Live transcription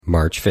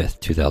March 5th,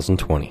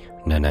 2020,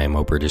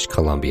 Nanaimo, British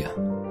Columbia.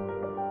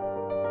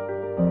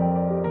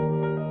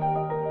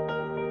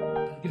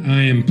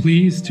 I am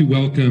pleased to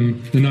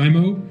welcome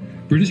Nanaimo,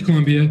 British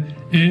Columbia,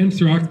 and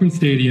Sir Oxman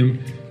Stadium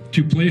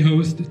to play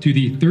host to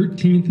the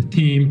 13th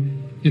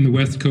team in the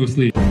West Coast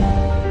League.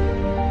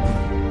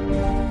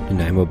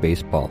 Nanaimo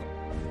baseball,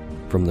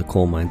 from the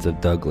coal mines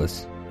of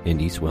Douglas in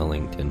East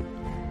Wellington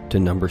to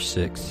number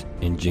 6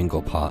 in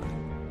Jingle Pot,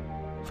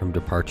 from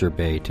Departure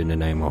Bay to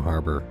Nanaimo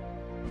Harbor,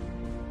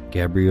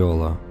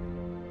 Gabriola,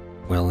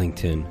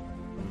 Wellington,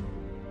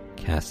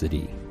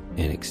 Cassidy,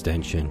 and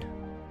Extension.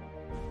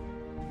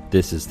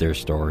 This is their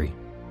story.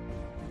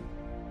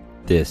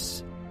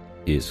 This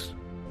is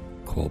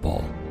Cole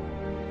Ball.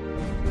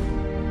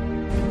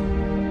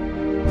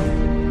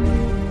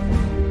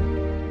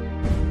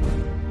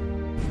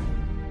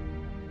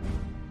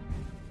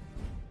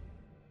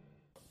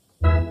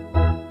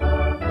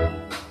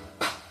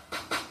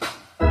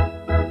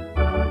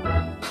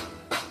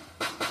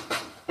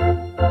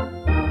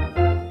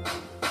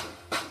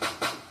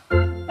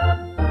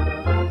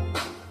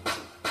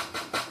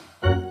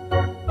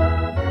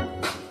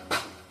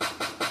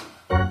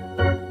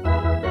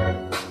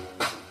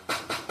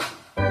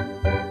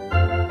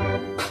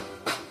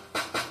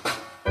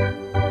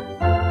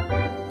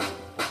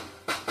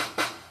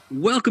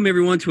 Welcome,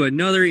 everyone, to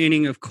another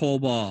inning of Cole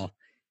Ball.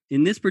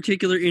 In this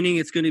particular inning,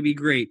 it's going to be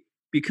great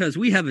because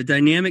we have a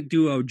dynamic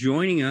duo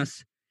joining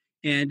us,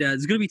 and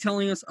it's going to be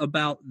telling us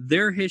about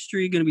their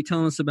history, going to be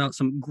telling us about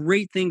some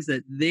great things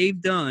that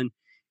they've done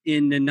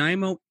in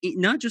Nanaimo,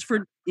 not just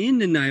in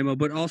Nanaimo,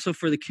 but also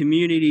for the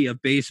community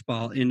of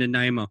baseball in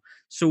Nanaimo.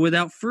 So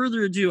without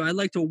further ado, I'd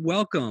like to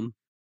welcome,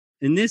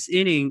 in this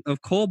inning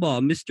of Cole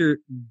Ball, Mr.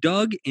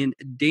 Doug and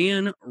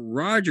Dan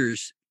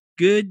Rogers.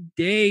 Good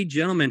day,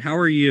 gentlemen. How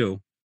are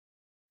you?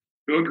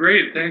 Doing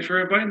great. Thanks for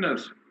inviting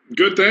us.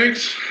 Good,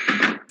 thanks.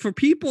 For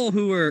people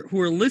who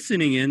are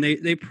listening in,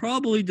 they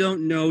probably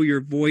don't know your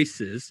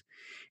voices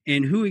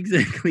and who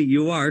exactly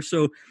you are.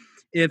 So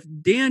if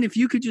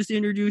you could just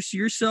introduce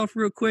yourself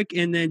real quick,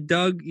 and then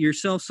Doug,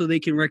 yourself, so they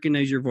can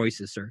recognize your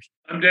voices, sir.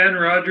 I'm Dan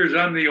Rogers.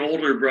 I'm the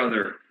older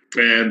brother.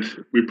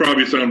 And we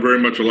probably sound very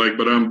much alike,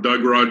 but I'm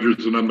Doug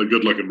Rogers, and I'm the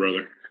good-looking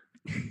brother.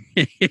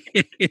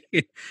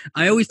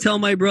 I always tell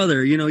my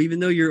brother,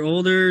 even though you're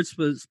older, it's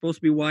supposed to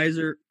be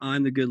wiser,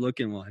 I'm the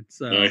good-looking one.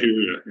 So I hear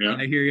you. Yeah,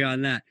 I hear you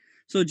on that.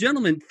 So,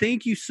 gentlemen,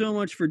 thank you so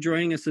much for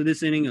joining us at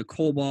this inning of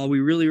Cole Ball. We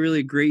really,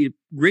 really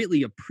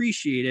greatly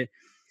appreciate it.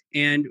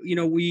 And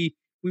we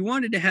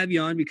wanted to have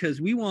you on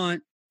because we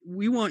want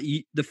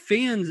the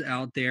fans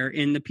out there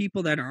and the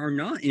people that are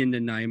not in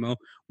Nanaimo.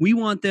 We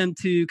want them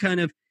to kind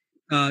of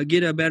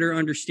get a better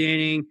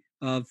understanding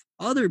of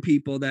other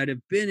people that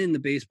have been in the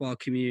baseball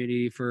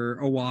community for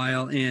a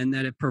while and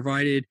that have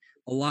provided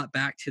a lot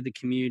back to the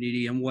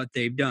community and what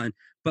they've done.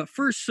 But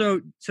first,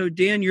 so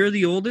Dan, you're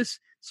the oldest.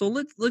 So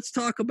let's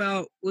talk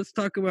about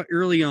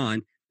early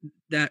on,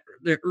 the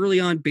early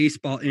on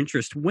baseball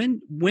interest. When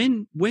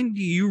do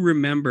you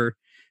remember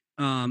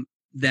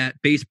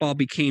that baseball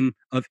became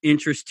of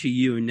interest to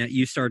you and that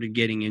you started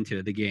getting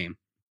into the game?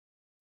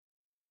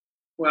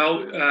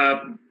 Well,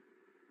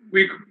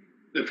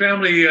 the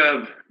family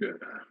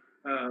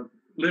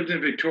lived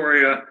in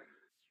Victoria.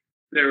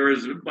 There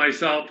was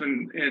myself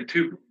and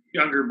two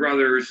younger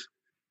brothers.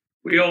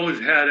 We always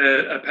had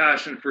a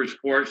passion for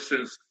sports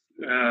since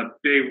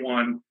day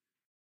one.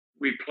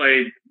 We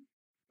played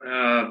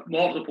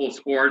multiple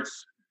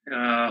sports,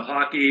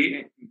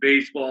 hockey,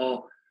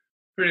 baseball,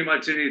 pretty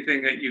much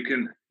anything that you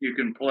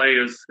can play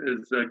as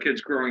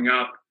kids growing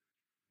up.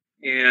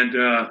 And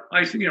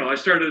I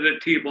started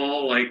at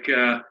T-ball like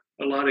a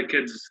lot of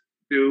kids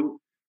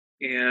do,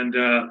 and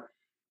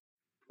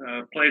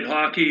played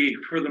hockey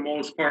for the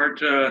most part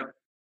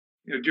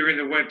during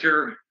the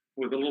winter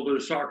with a little bit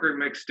of soccer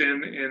mixed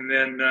in, and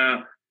then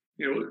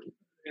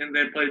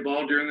played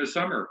ball during the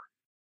summer.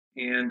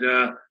 And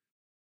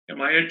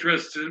my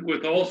interest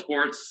with all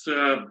sports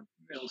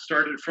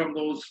started from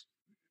those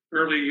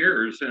early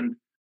years, and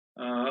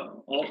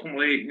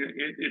ultimately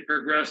it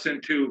progressed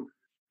into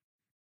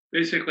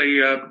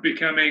basically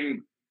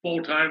becoming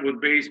full-time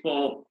with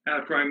baseball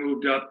after I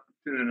moved up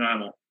to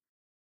Nanaimo.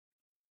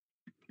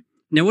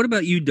 Now, what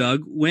about you,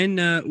 Doug? When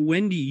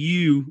do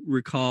you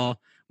recall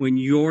when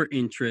your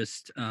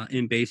interest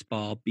in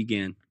baseball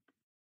began?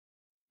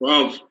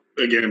 Well,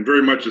 again,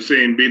 very much the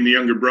same. Being the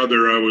younger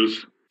brother, I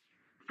was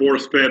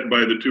force-fed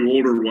by the two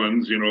older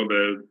ones.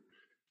 The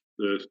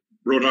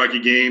road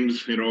hockey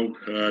games.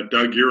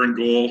 Doug, you're in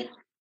goal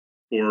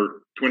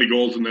for 20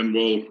 goals, and then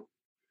we'll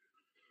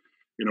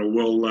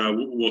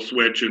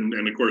switch, and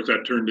of course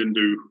that turned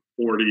into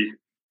 40,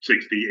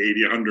 60,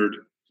 80, 100.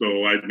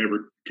 So I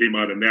never came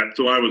out of net.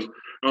 So I was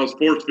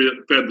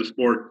force-fed the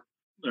sport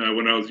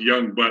when I was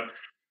young, but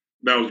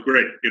that was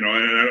great, and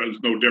it was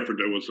no different.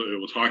 It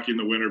was hockey in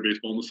the winter,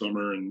 baseball in the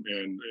summer, and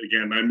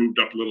again, I moved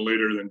up a little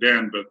later than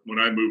Dan, but when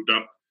I moved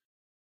up,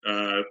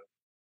 I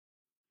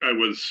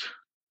was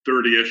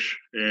 30-ish,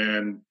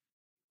 and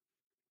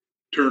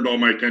turned all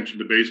my attention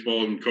to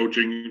baseball and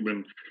coaching.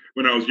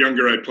 When I was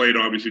younger, I played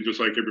obviously just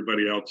like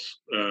everybody else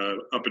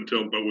up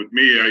until, but with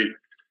me, I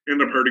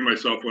ended up hurting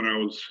myself when I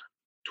was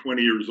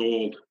 20 years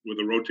old with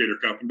a rotator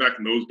cuff. And back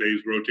in those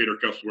days, rotator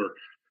cuffs were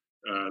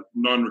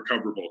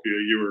non-recoverable.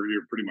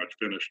 You're pretty much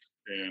finished.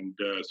 And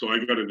so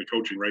I got into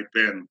coaching right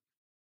then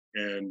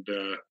and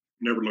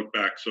never looked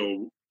back.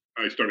 So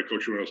I started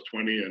coaching when I was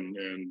 20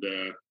 and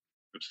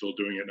I'm still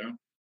doing it now.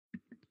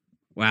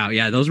 Wow.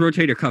 Yeah. Those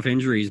rotator cuff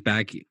injuries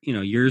back,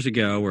 years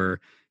ago were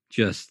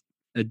just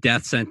a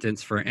death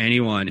sentence for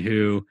anyone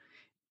who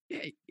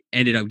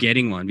ended up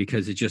getting one,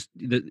 because it just,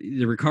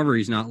 the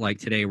recovery is not like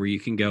today where you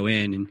can go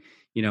in and,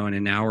 in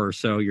an hour or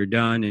so you're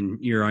done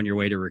and you're on your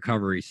way to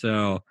recovery.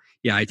 So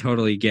yeah, I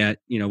totally get,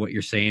 what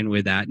you're saying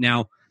with that.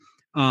 Now,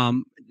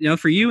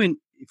 for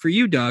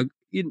you, Doug,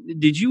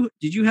 did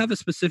you have a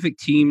specific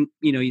team,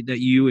 that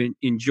you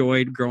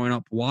enjoyed growing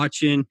up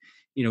watching?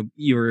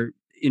 You were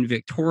in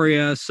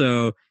Victoria,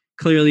 so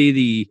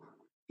clearly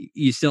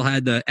you still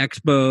had the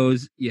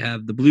Expos, you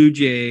have the Blue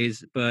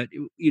Jays, but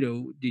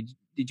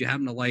did you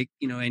happen to like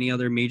any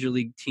other major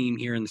league team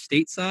here in the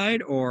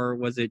stateside, or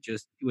was it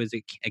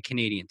a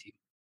Canadian team?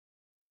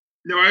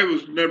 No, I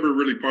was never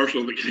really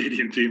partial to the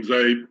Canadian teams.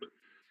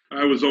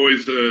 I was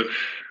always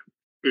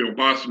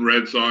Boston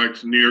Red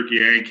Sox, New York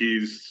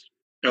Yankees,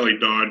 LA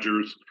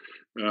Dodgers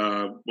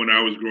when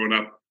I was growing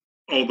up.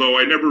 Although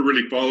I never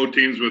really followed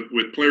teams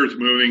with players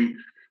moving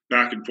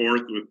back and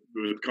forth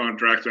with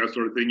contracts, that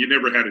sort of thing. You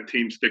never had a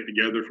team stick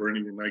together for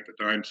anything like the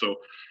time. So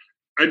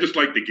I just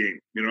liked the game.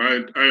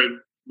 I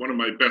one of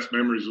my best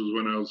memories was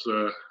when I was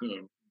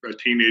a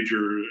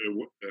teenager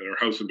at our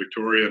house in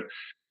Victoria.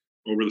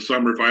 Over the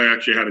summer, if I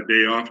actually had a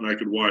day off and I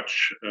could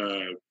watch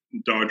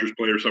Dodgers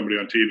play or somebody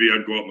on TV,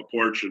 I'd go out on the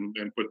porch and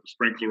put the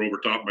sprinkler over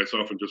top of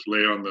myself and just lay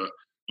on the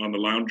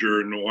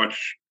lounger and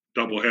watch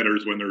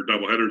doubleheaders when there were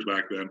doubleheaders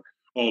back then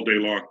all day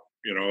long,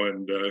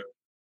 and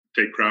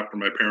take crap from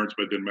my parents,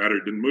 but it didn't matter.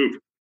 It didn't move.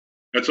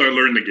 That's how I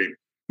learned the game.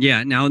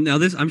 Yeah. Now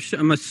this,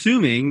 I'm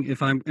assuming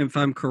if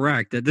I'm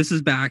correct that this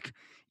is back,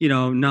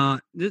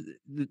 not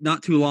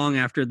too long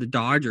after the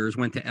Dodgers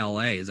went to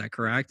LA. Is that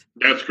correct?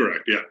 That's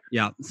correct. Yeah.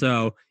 Yeah.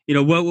 So,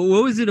 what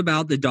was it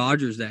about the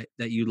Dodgers that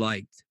you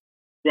liked?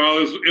 Well,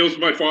 it was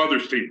my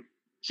father's team.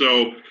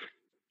 So,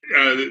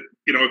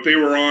 if they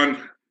were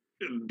on,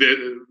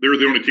 they were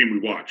the only team we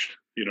watched.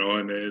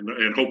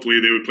 And hopefully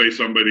they would play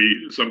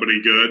somebody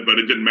good, but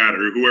it didn't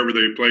matter. Whoever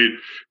they played,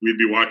 we'd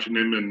be watching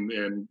them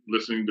and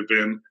listening to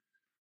Vin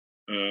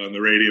on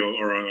the radio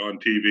or on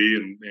TV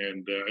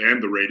and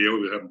the radio.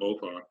 We had them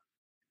both on.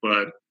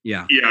 But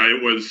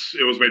it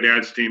was my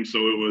dad's team, so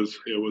it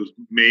was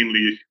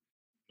mainly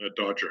a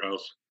Dodger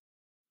house.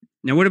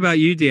 Now, what about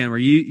you, Dan? Were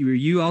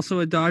you also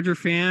a Dodger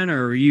fan,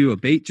 or were you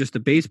just a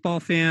baseball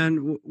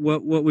fan?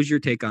 What was your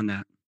take on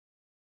that?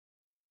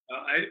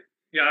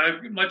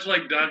 Much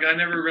like Doug, I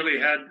never really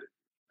had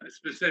a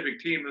specific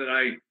team that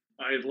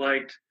I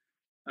liked.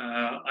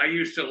 I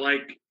used to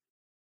like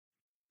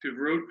to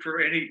root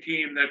for any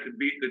team that could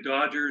beat the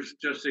Dodgers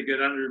just to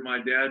get under my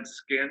dad's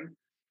skin.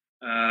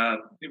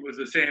 It was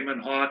the same in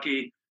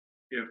hockey.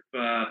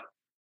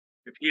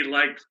 If he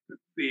liked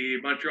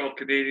the Montreal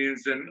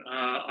Canadiens, then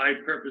I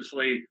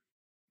purposely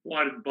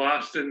wanted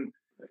Boston,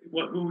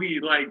 who he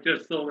liked,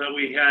 just so that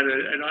we had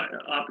an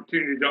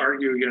opportunity to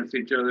argue against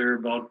each other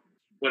about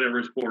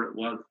whatever sport it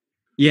was.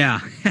 Yeah.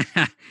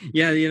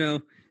 Yeah.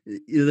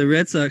 The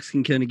Red Sox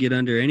can kind of get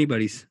under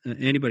anybody's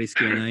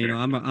skin.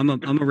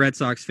 I'm a Red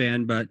Sox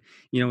fan, but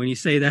when you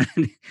say that,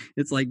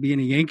 it's like being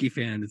a Yankee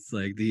fan. It's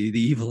like the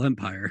evil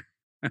empire.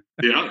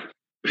 Yeah.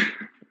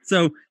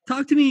 So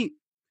talk to me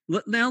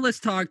now. Let's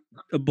talk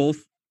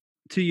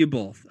to you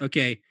both.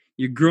 Okay.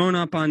 You're growing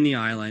up on the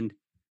island,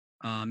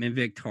 in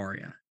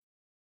Victoria.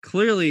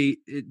 Clearly,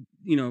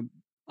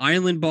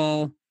 island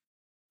ball,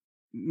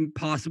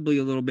 possibly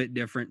a little bit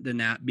different than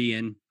that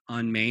being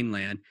on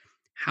mainland.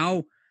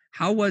 How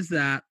was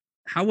that?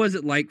 How was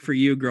it like for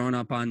you growing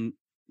up in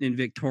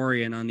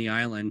Victoria and on the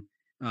island,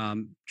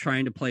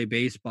 trying to play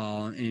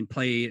baseball and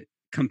play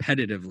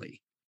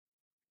competitively?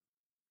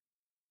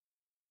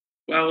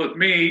 Well, with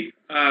me,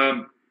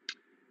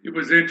 it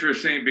was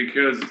interesting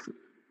because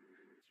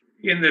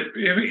in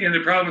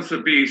the province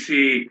of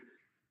BC,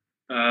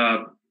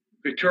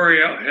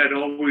 Victoria had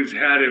always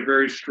had a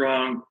very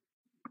strong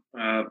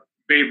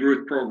Babe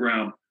Ruth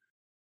program.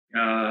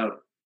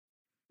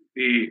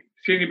 The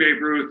Senior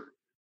Babe Ruth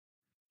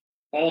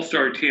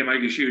All-Star team, I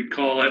guess you'd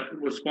call it,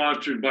 was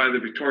sponsored by the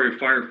Victoria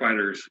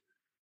Firefighters.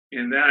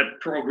 And that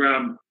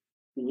program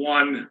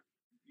won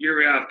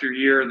year after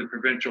year the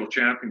provincial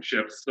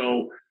championships.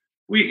 So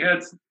we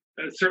had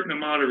a certain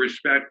amount of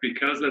respect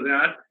because of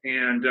that,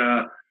 and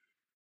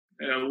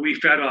we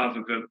fed off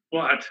of it.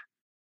 But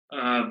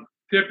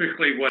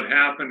typically what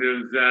happened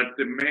is that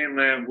the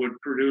mainland would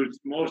produce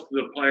most of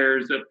the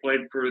players that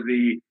played for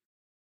the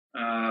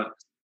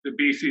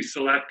BC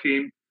Select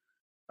team,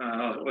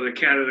 or the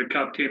Canada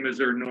Cup team as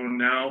they're known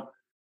now.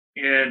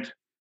 And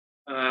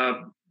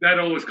that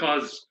always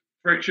caused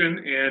friction,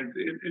 and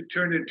it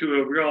turned into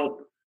a real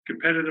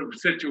competitive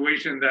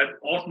situation that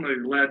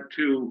ultimately led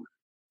to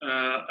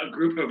a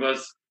group of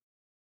us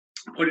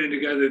putting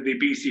together the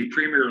BC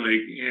Premier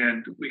League,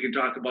 and we can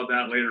talk about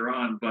that later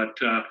on. But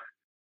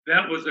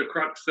that was the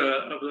crux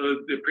of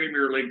the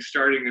Premier League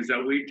starting, is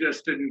that we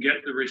just didn't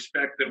get the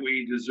respect that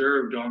we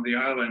deserved on the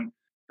island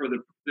for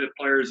the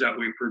players that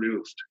we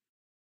produced.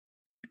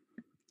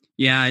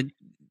 Yeah,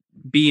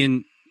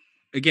 being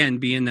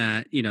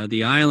that,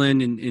 the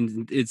island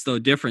and it's the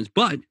difference.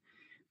 But,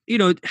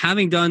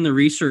 having done the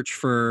research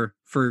for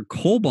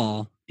Cole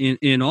Ball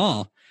in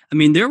all, I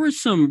mean, there were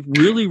some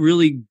really,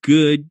 really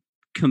good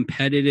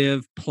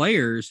competitive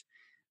players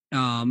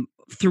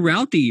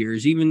throughout the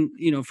years, even,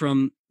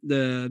 from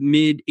the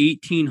mid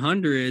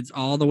 1800s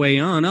all the way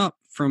on up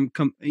from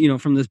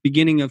this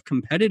beginning of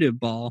competitive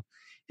ball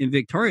in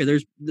Victoria.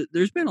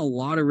 There's been a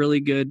lot of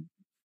really good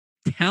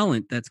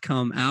talent that's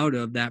come out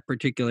of that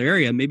particular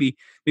area. Maybe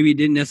it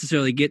didn't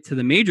necessarily get to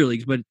the major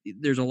leagues, but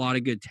there's a lot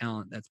of good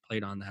talent that's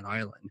played on that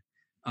island.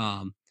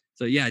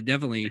 So yeah,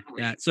 definitely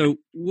that. So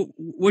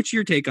what's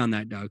your take on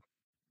that, Doug?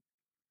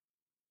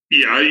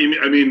 Yeah,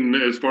 I mean,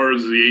 as far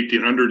as the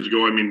 1800s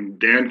go, I mean,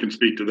 Dan can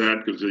speak to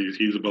that because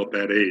he's about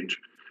that age.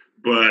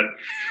 But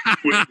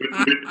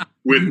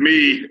with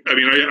me, I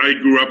mean, I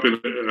grew up in,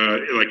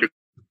 like I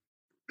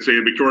say,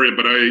 in Victoria,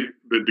 but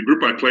the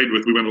group I played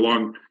with, we went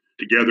along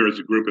together as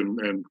a group,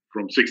 and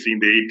from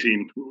 16 to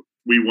 18,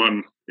 we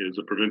won as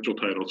a provincial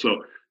title.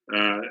 So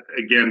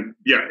again,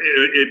 yeah,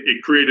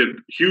 it created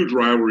huge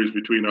rivalries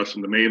between us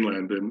and the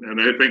mainland.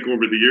 And I think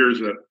over the years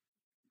that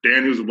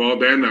Dan was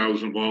involved and I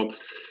was involved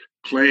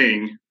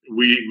playing,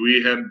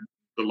 we had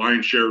the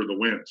lion's share of the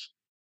wins.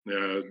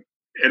 And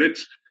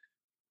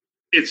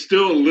it's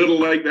still a little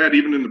like that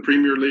even in the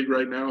Premier League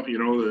right now.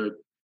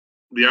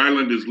 The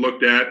island is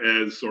looked at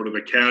as sort of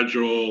a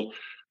casual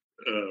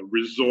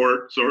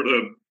resort sort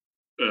of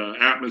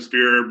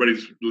atmosphere.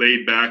 Everybody's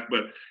laid back,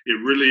 but it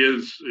really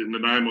is, in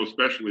Nanaimo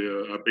especially,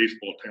 a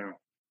baseball town.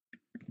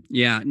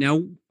 Yeah.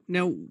 Now,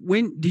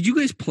 when did you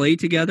guys play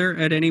together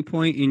at any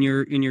point in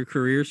your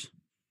careers?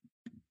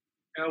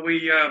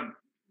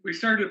 We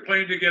started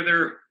playing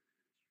together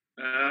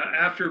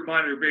after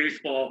minor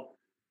baseball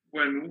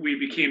when we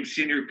became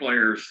senior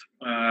players.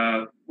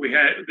 There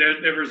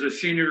was a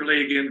senior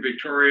league in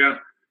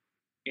Victoria,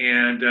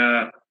 and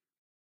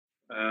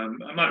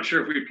I'm not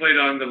sure if we played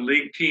on the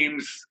league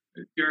teams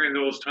during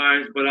those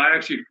times, but I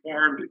actually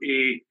formed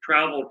a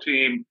travel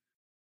team,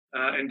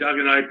 and Doug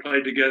and I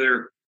played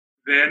together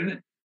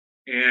then.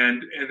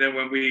 And then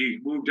when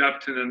we moved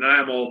up to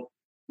Nanaimo,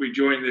 we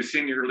joined the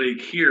senior league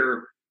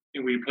here,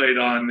 and we played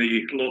on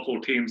the local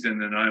teams in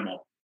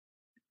Nanaimo.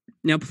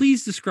 Now,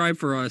 please describe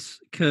for us,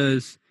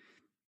 because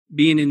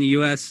being in the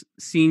U.S.,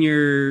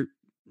 senior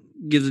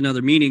gives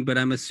another meaning, but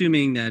I'm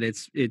assuming that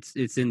it's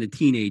in the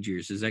teenage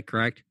years. Is that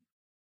correct?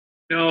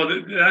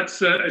 No,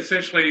 that's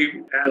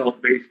essentially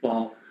adult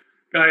baseball.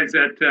 Guys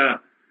that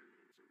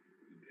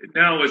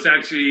now is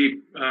actually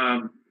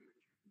a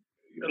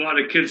lot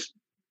of kids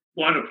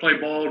want to play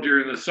ball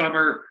during the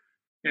summer,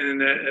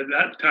 and at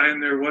that time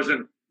there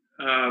wasn't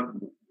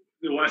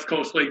the West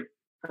Coast League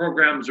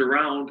programs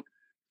around,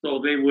 so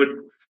they would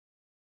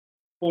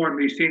form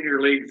these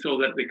senior leagues so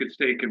that they could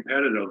stay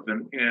competitive,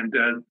 and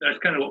that's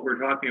kind of what we're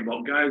talking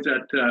about. Guys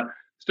that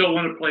still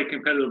want to play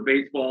competitive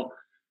baseball,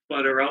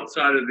 but are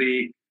outside of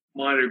the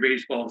minor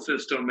baseball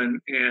system,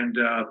 and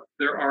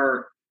there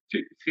are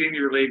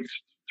senior leagues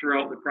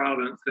throughout the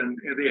province, and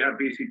they have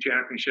BC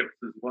championships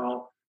as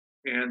well.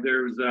 And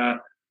there's a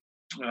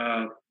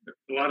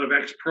lot of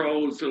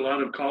ex-pros, a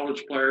lot of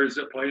college players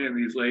that play in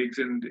these leagues,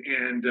 and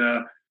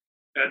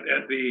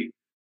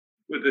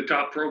with the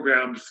top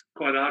programs,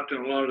 quite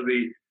often a lot of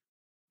the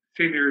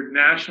senior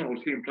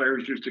national team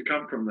players used to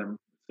come from them.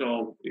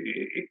 So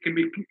it can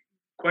be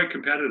quite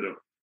competitive.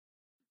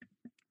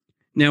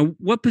 Now,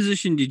 what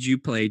position did you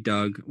play,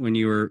 Doug, when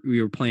you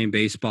were playing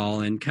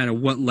baseball, and kind of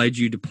what led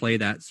you to play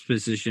that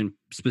position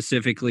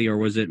specifically, or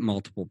was it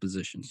multiple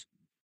positions?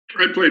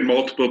 I played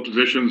multiple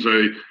positions.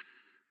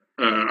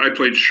 I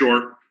played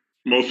short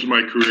most of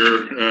my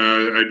career.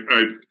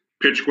 I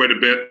pitched quite a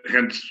bit,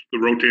 hence the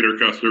rotator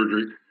cuff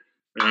surgery.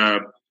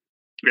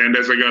 And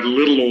as I got a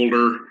little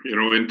older,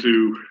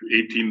 into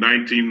 18,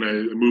 19, I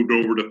moved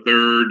over to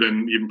third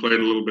and even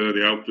played a little bit of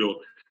the outfield.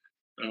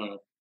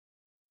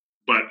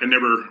 But I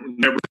never.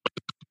 My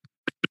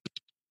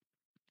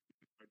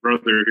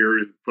brother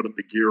here put up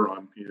the gear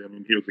on. He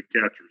was a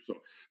catcher, so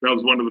that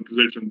was one of the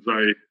positions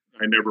I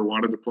never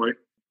wanted to play.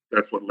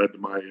 That's what led to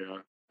my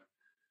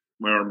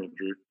arm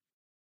injury.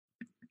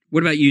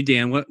 What about you,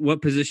 Dan?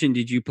 What position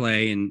did you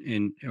play,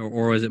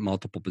 or was it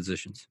multiple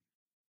positions?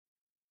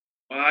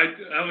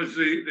 I was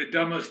the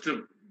dumbest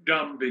of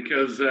dumb,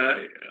 because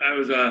I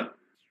was a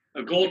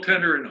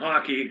goaltender in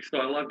hockey, so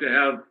I loved to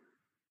have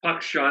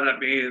pucks shot at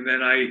me, and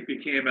then I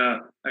became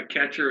a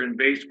catcher in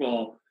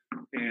baseball,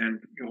 and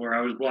where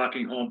I was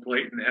blocking home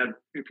plate and had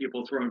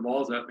people throwing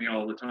balls at me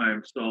all the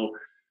time. So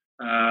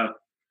I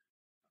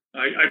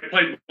I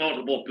played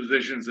multiple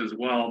positions as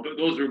well, but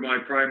those were my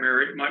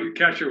primary. My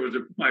catcher was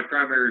my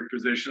primary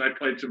position. I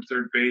played some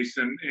third base,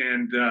 and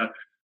I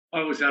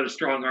always had a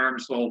strong arm,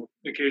 so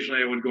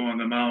occasionally I would go on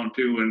the mound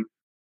too,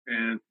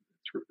 and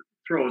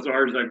throw as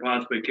hard as I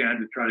possibly can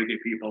to try to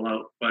get people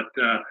out. But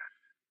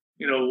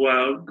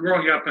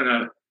growing up in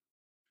a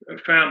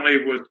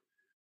family with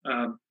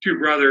two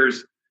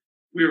brothers,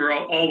 we were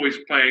always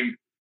playing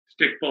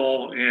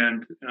stickball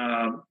and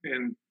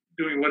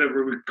doing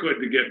whatever we could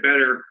to get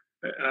better,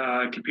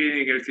 competing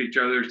against each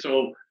other.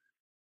 So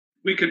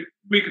we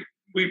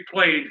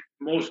played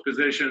most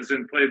positions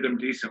and played them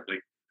decently.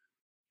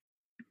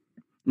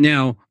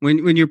 Now,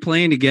 when you're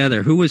playing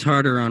together, who was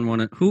harder on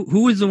one?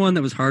 Who was the one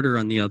that was harder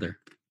on the other?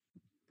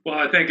 Well,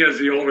 I think as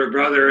the older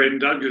brother, and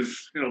Doug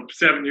is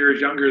 7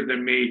 years younger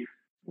than me.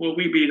 Well,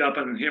 we beat up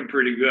on him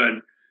pretty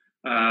good.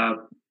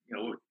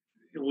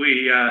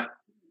 We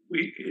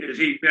as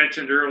he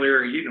mentioned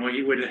earlier,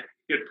 he would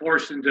get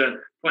forced into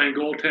playing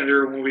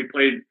goaltender when we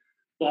played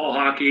ball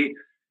hockey,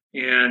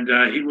 and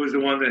he was the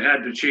one that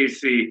had to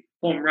chase the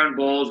home run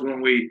balls when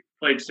we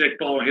played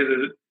stickball and hit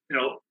it,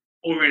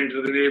 over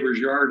into the neighbor's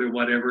yard or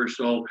whatever.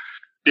 So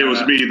it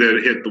was me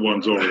that hit the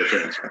ones over the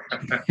fence.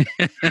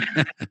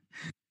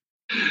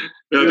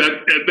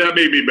 That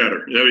made me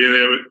better.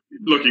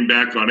 Looking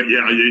back on it,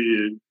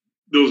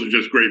 those are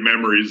just great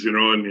memories,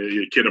 and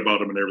you kid about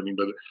them and everything.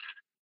 But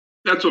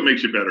that's what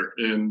makes you better.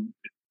 And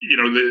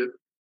the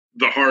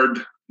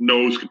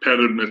hard-nosed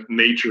competitive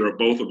nature of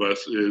both of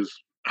us is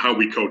how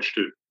we coach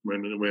too.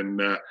 When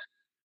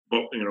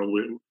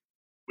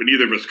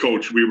either of us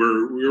coached, we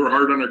were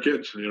hard on our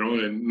kids,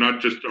 and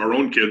not just our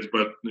own kids,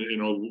 but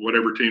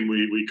whatever team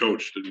we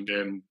coached,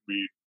 and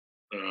we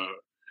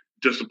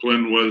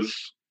discipline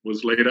was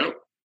laid out.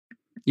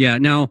 Yeah.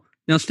 Now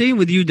staying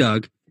with you,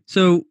 Doug.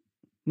 So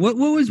what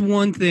was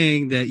one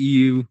thing that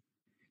you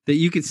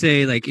could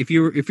say, like if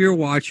you're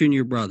watching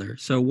your brother?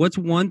 So what's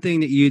one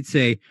thing that you'd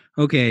say?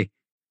 Okay,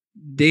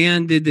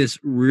 Dan did this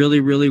really,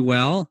 really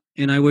well,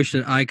 and I wish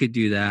that I could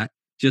do that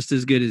just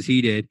as good as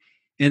he did.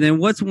 And then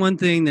what's one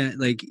thing that,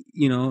 like,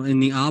 in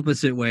the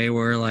opposite way,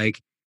 where like,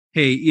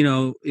 hey,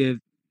 if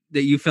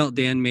that you felt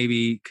Dan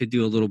maybe could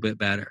do a little bit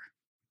better?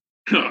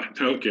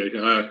 Okay.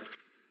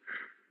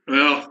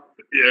 Well,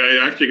 yeah,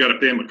 I actually got to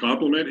pay him a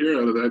compliment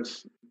here.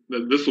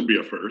 This will be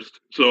a first.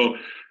 So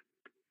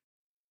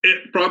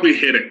it probably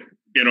hitting.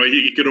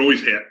 He could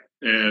always hit,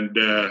 and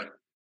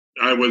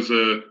I was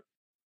a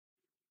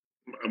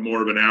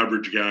more of an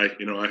average guy.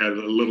 I had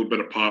a little bit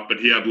of pop, but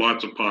he had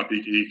lots of pop.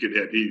 He could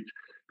hit. He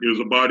was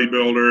a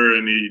bodybuilder,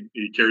 and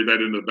he carried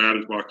that into the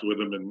batter's box with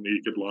him, and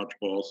he could launch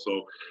balls.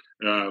 So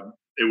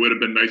it would have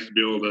been nice to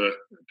be able to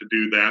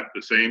do that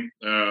the same.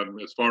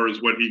 As far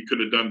as what he could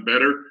have done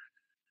better,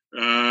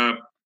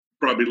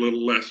 probably a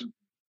little less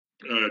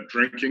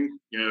drinking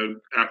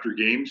after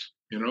games.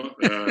 He'd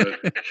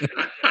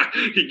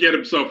get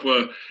himself.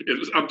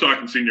 I'm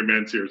talking senior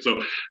men's here,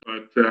 so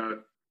but.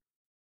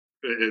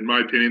 In my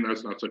opinion,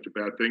 that's not such a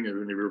bad thing.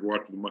 And if you ever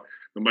watched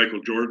the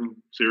Michael Jordan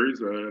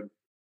series, I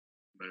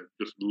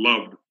just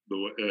loved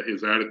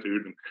his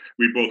attitude, and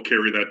we both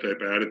carry that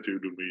type of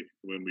attitude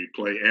when we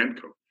play and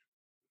coach.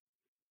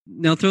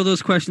 Now, throw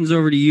those questions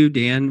over to you,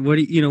 Dan. What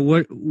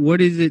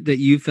is it that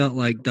you felt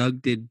like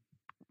Doug did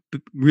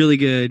really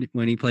good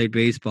when he played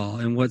baseball,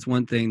 and what's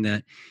one thing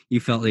that you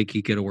felt like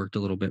he could have worked a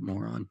little bit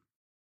more on?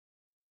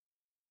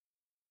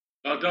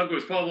 Doug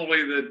was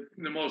probably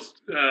the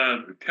most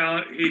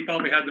talent. He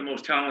probably had the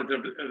most talent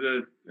of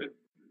the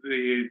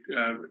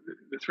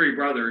three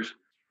brothers.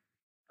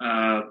 He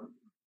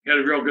had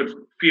a real good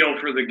feel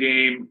for the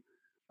game,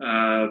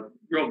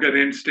 real good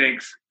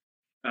instincts,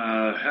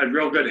 had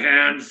real good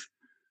hands,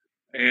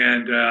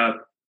 and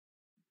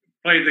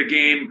played the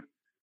game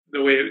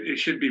the way it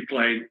should be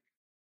played.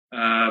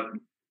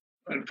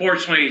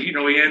 Unfortunately, he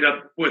ended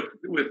up with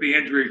the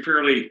injury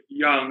fairly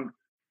young,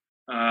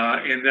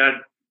 and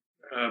that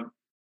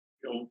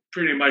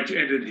pretty much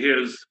ended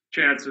his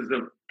chances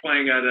of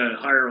playing at a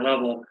higher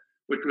level,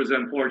 which was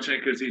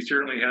unfortunate because he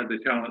certainly had the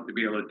talent to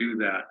be able to do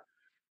that.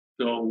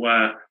 So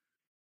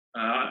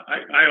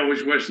I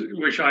always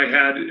wish I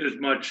had as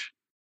much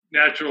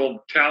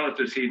natural talent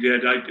as he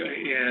did. But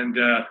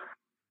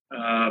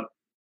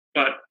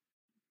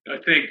I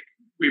think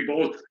we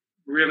both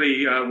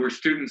really were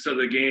students of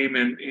the game,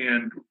 and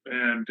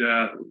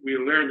we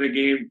learned the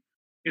game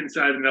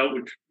inside and out,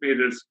 which made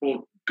us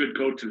both good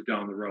coaches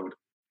down the road.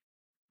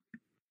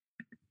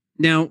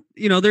 Now,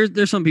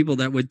 there's some people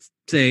that would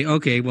say,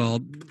 okay,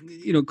 well,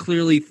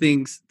 clearly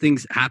things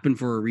happen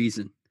for a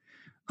reason.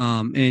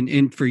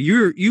 And for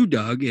you,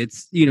 Doug,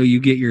 it's, you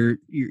get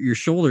your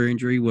shoulder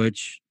injury,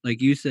 which,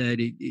 like you said,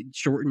 it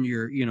shortened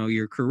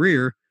your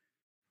career,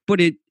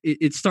 but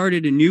it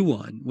started a new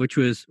one, which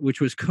was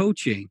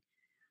coaching.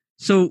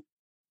 So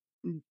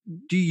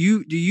do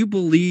you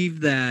believe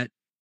that,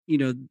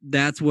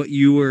 that's what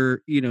you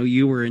were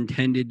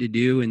intended to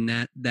do, and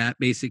that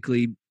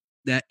basically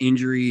that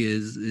injury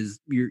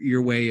is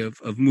your way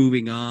of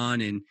moving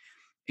on and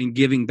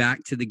giving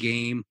back to the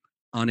game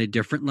on a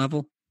different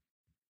level?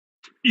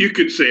 You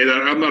could say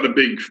that. I'm not a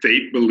big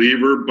fate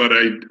believer, but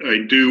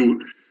I do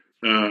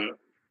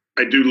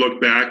look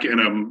back,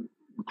 and I'm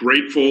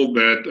grateful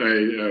that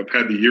I've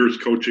had the years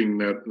coaching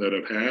that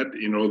I've had.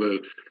 You know,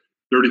 the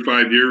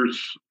 35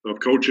 years of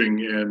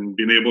coaching and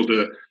being able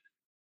to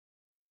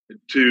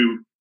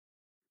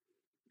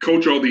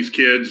coach all these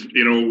kids.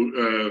 You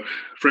know,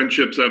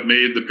 friendships I've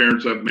made, the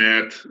parents I've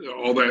met,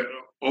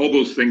 all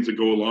those things that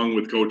go along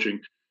with coaching.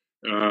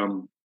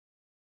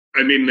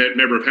 I mean, I'd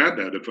never have had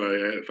that if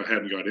I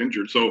hadn't got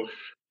injured. So,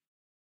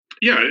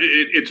 yeah,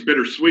 it's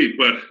bittersweet,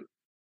 but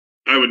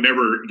I would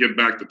never give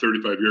back the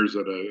 35 years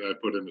that I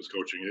put in this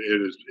coaching.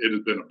 It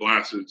has been a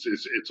blast.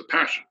 It's a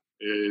passion.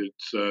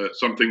 It's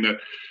something that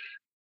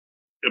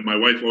my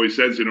wife always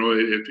says. You know,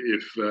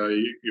 if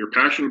you're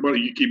passionate about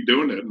it, you keep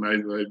doing it. And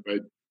I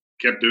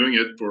kept doing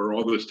it for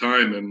all this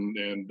time.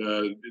 And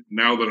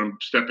now that I'm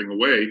stepping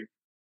away,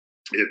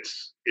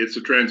 it's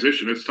a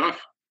transition. It's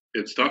tough.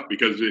 It's tough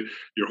because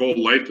your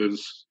whole life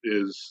is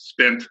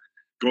spent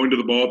going to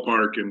the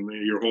ballpark, and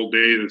your whole day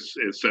is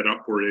set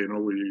up for you. You know,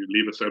 where you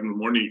leave at 7 in the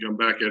morning, you come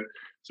back at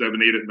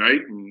 7, 8 at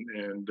night,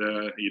 and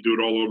you do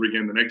it all over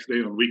again the next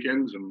day on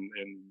weekends. And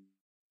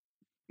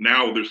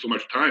now there's so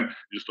much time, I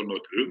just don't know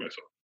what to do with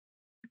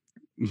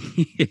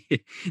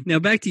myself. Now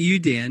back to you,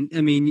 Dan.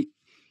 I mean,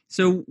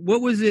 so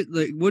what was it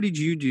like? What did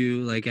you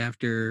do like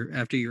after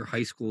your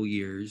high school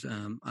years?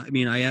 I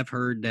mean, I have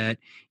heard that,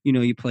 you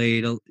know, you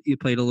played a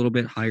little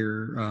bit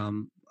higher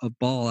of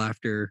ball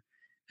after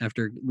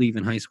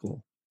leaving high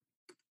school.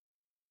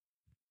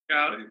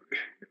 Yeah,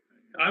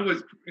 I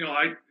was, you know,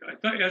 I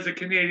thought as a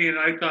Canadian,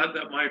 I thought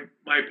that my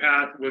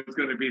path was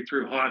going to be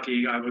through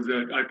hockey. I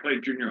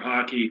played junior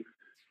hockey,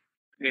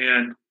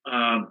 and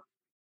I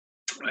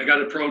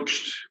got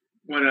approached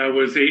when I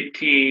was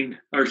 18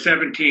 or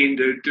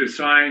 17 to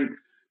sign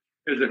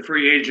as a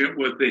free agent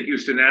with the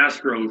Houston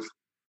Astros.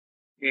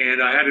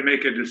 And I had to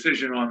make a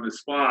decision on the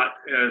spot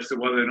as to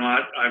whether or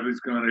not I was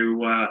going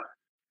to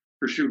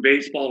pursue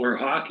baseball or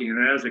hockey.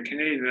 And as a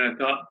Canadian, I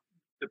thought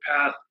the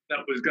path that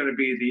was going to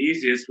be the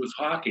easiest was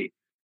hockey.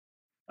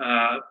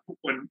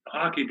 When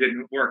hockey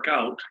didn't work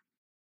out,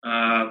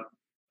 I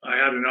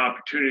had an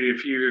opportunity a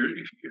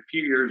few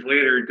years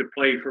later to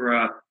play for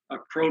a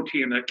pro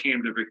team that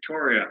came to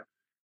Victoria.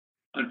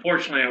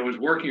 Unfortunately, I was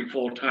working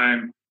full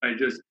time. I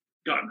just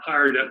gotten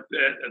hired at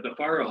the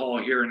fire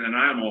hall here in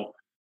Nanaimo.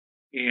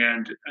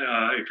 And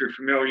if you're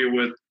familiar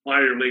with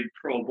minor league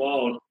pro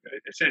ball,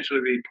 essentially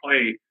they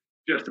play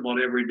just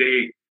about every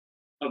day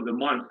of the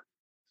month.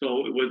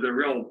 So it was a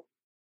real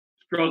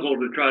struggle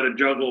to try to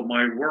juggle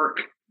my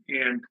work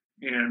and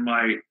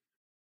my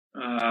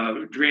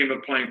dream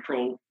of playing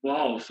pro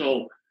ball.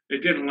 So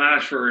it didn't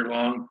last very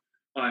long.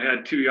 I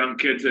had 2 young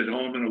kids at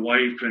home and a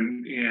wife,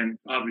 and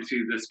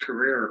obviously this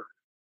career.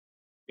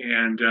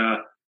 And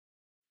I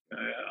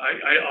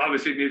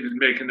obviously needed to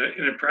make an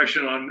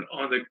impression on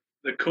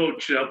the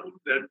coach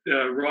that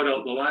wrote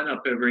out the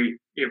lineup every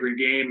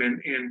game, and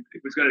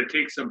it was going to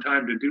take some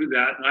time to do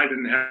that, and I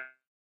didn't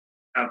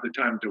have the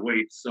time to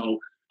wait. So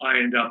I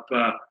ended up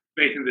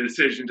making the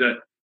decision to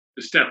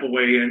step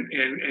away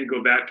and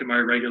go back to my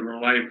regular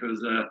life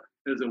as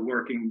a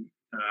working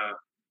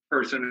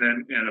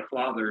person and a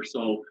father.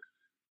 So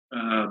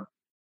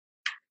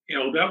you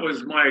know, that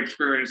was my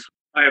experience.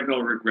 I have no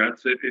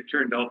regrets. It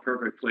turned out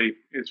perfectly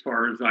as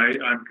far as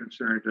I'm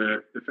concerned.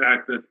 The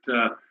fact that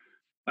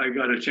I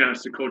got a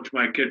chance to coach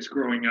my kids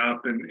growing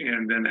up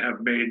and then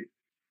have made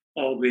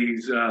all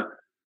these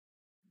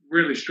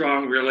really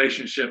strong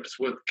relationships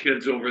with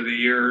kids over the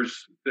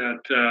years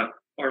that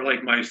are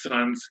like my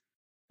sons.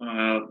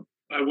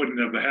 I wouldn't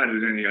have had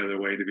it any other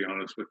way, to be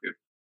honest with you.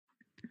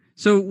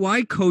 So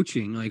why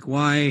coaching? Like,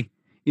 why,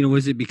 you know,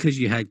 was it because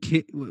you had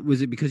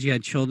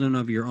children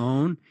of your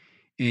own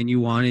and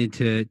you wanted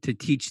to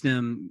teach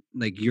them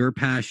like your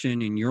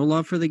passion and your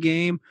love for the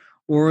game?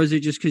 Or is it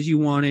just because you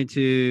wanted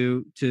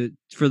to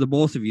for the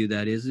both of you,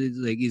 that is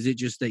it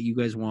just that you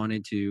guys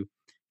wanted to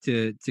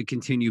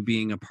continue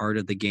being a part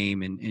of the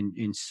game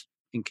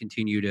and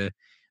continue to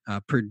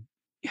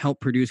help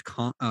produce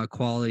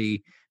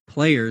quality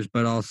players,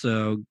 but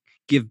also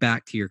give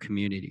back to your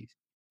communities?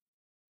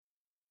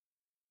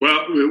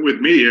 Well,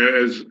 with me,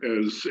 as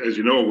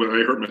you know,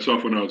 I hurt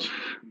myself when I was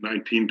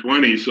 19,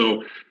 20,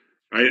 so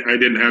I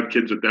didn't have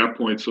kids at that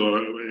point. So,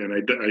 and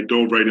I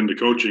dove right into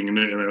coaching,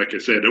 and like I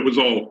said, it was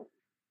all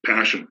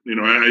passion. You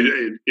know,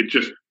 it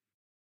just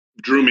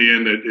drew me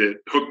in. It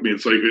hooked me.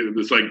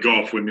 It's like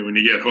golf. When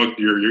you get hooked,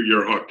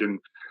 you're hooked. And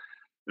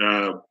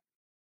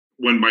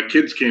when my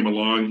kids came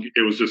along,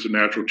 it was just a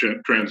natural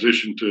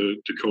transition to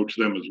coach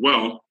them as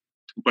well.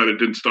 But it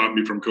didn't stop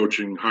me from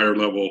coaching higher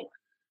level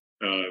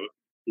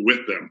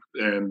with them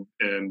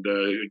and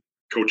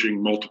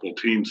coaching multiple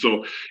teams.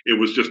 So it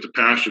was just a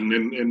passion.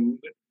 And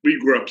we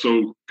grew up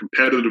so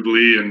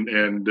competitively,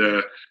 and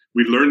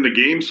we learned the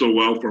game so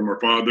well from our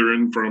father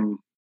and from,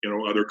 you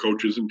know, other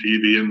coaches and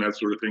TV and that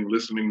sort of thing,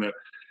 listening, that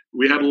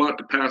we had a lot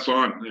to pass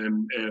on.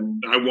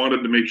 And I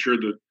wanted to make sure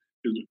that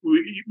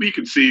we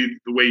could see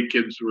the way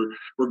kids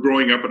were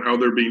growing up and how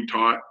they're being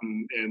taught,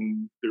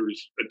 and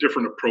there's a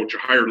different approach, a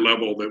higher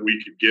level that we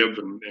could give.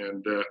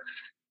 And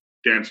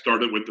Dan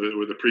started with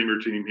the premier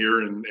team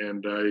here,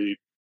 and I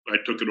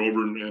took it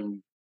over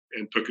and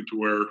took it to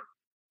where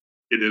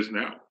it is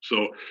now.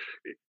 So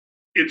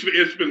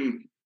it's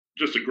been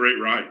just a great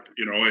ride,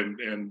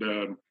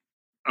 and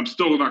I'm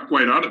still not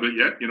quite out of it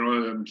yet.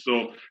 I'm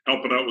still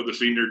helping out with the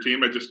senior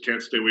team. I just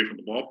can't stay away from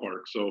the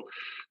ballpark. So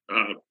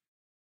I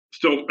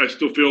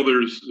still feel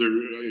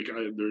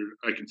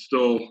I can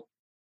still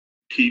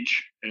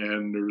teach,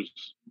 and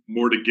there's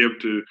more to give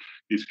to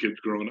these kids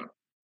growing up.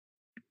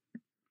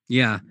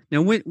 Yeah.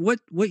 Now,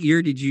 what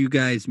year did you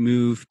guys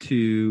move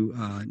to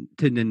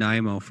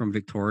Nanaimo from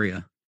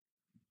Victoria?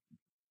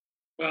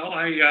 Well,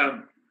 I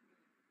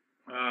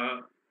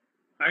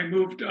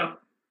moved up.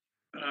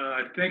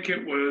 I think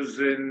it was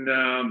in.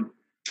 I'm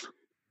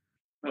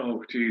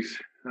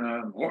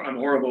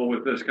horrible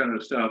with this kind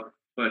of stuff,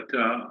 but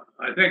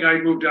I think I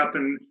moved up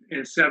in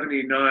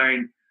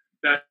 '79.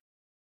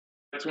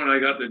 That's when I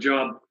got the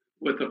job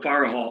with the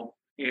Fire Hall,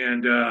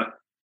 and I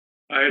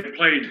had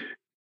played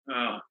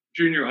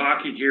junior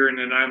hockey here in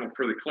Nanaimo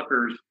for the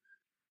Clippers,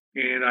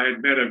 and I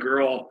had met a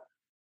girl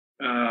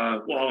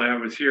while I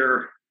was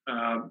here,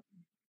 and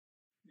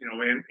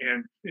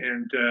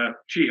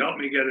she helped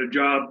me get a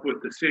job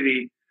with the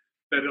city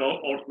that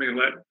ultimately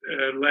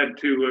led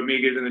to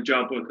me getting a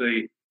job with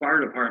the fire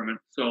department.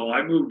 So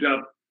I moved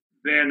up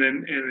then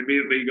and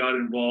immediately got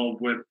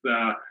involved with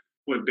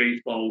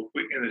baseball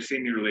in the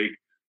senior league.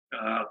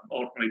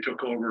 Ultimately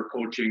took over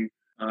coaching,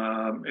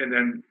 and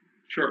then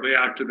shortly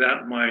after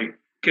that, my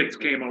kids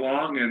came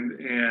along,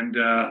 and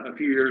a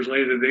few years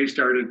later, they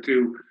started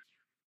to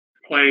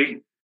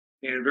play.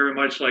 And very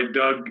much like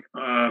Doug,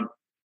 I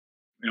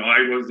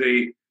was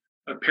a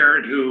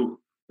parent who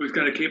was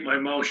going to keep my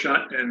mouth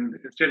shut and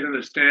sit in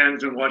the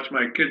stands and watch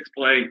my kids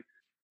play.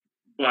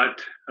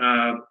 But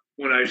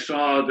when I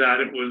saw that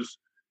it was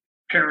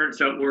parents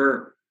that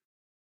were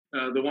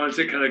the ones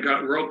that kind of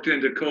got roped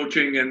into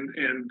coaching, and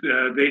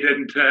they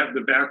didn't have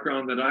the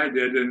background that I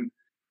did, and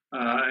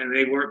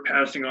they weren't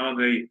passing on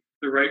the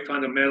right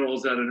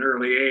fundamentals at an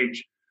early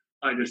age,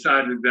 I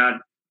decided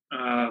that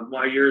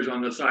my years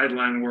on the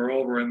sideline were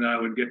over and that I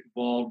would get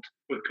involved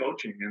with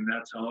coaching, and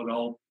that's how it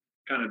all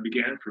kind of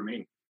began for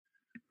me.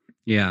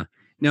 Yeah.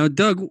 Now,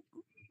 Doug,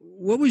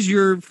 what was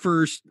your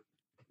first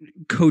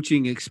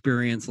coaching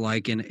experience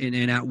like, and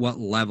at what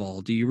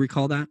level? Do you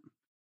recall that?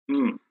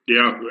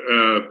 Yeah.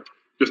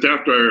 Just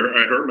after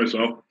I hurt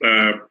myself,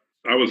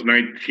 I was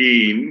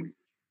 19,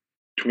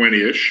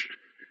 20-ish,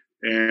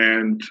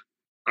 and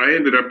I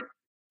ended up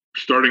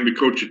starting to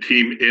coach a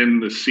team in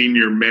the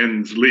senior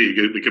men's league,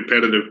 the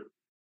competitive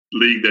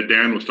league that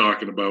Dan was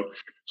talking about.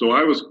 So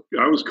I was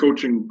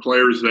coaching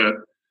players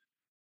that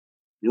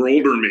were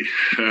older than me.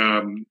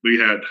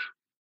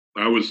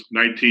 I was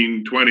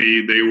 19,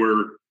 20. They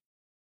were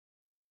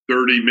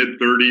 30,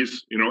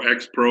 mid-30s,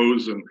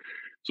 ex-pros. And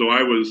so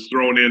I was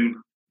thrown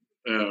in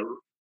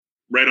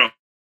right off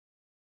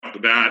the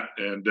bat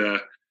and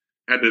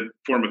had to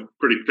form a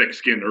pretty thick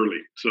skin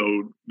early.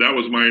 So that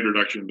was my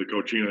introduction to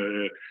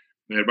coaching.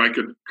 If I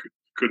could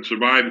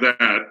survive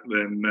that,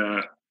 then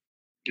I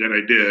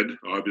did,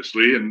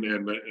 obviously, and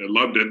I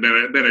loved it.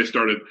 And then I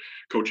started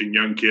coaching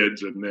young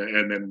kids, and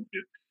then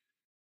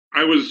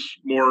I was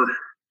more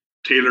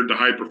tailored to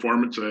high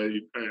performance.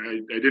 I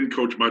didn't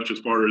coach much as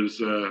far as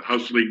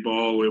house league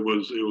ball. It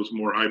was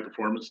more high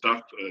performance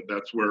stuff.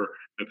 That's where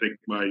I think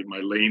my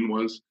lane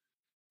was.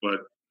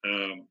 But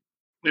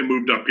I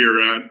moved up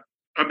here.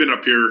 I've been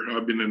up here.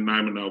 I've been in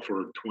Nanaimo now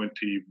for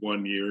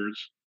 21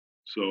 years.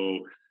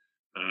 So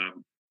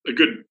a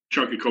good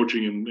chunk of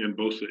coaching in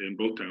both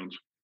towns.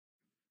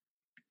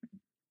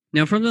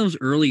 Now, from those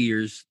early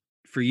years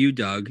for you,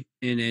 Doug,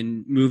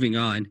 and moving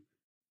on,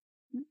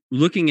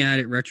 looking at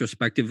it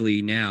retrospectively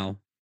now,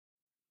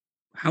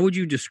 how would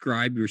you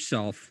describe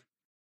yourself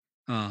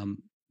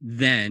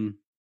then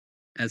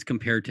as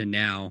compared to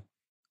now,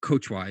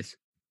 coach-wise?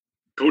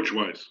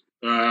 Coach-wise,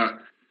 well,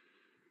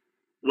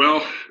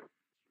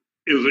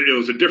 it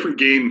was a different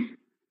game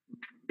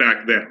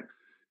back then.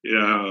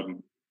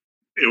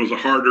 It was a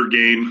harder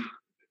game,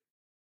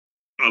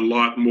 a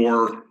lot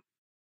more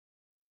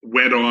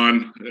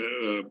wet-on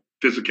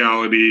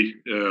physicality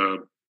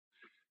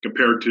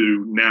compared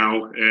to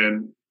now.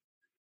 And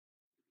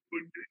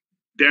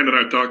Dan and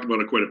I have talked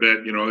about it quite a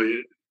bit.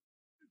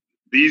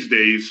 These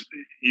days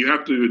you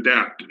have to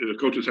adapt.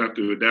 Coaches have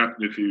to adapt,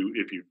 and if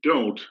you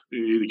don't,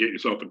 you either get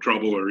yourself in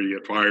trouble or you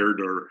get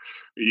fired, or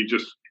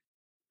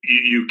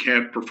you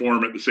can't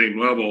perform at the same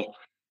level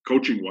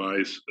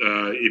coaching-wise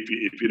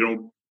if you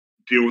don't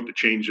deal with the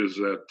changes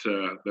that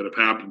have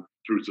happened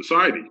through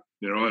society.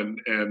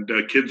 And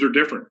kids are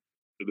different.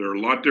 They're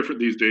a lot different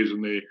these days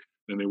than they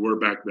were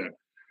back then.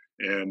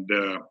 And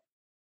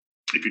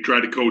if you try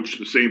to coach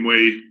the same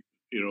way,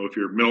 if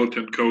you're a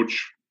militant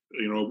coach,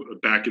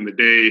 back in the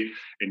day,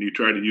 and you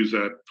try to use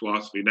that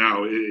philosophy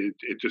now,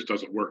 it just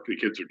doesn't work. The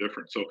kids are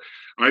different. So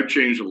I've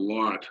changed a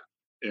lot,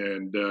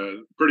 and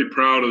pretty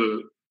proud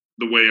of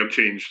the way I've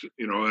changed.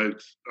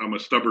 I'm a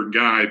stubborn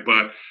guy,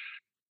 but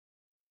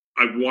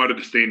I wanted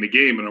to stay in the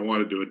game and I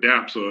wanted to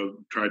adapt. So I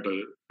tried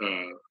to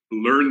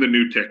learn the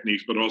new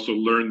techniques, but also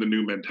learn the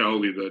new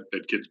mentality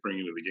that kids bring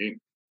into the game.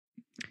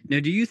 Now,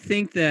 do you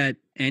think that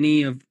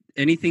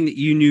anything that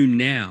you knew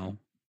now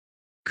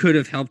could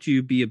have helped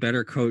you be a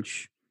better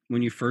coach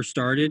when you first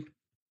started?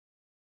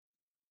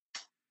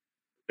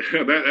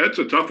 Yeah, that's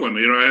a tough one.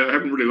 I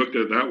haven't really looked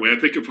at it that way. I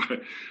think if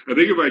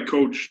I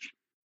coached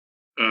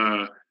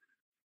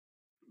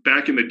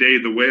back in the day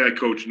the way I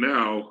coach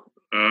now,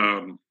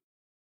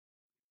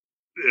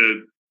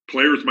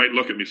 players might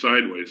look at me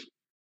sideways,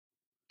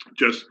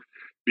 just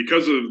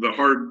because of the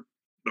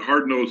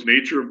hard-nosed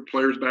nature of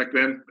players back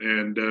then,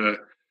 and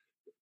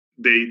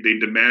they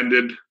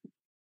demanded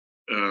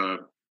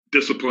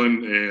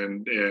discipline,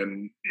 and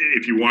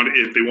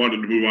if they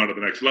wanted to move on to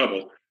the next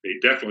level, they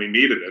definitely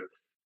needed it.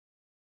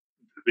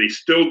 They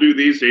still do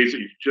these days.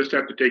 You just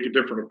have to take a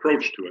different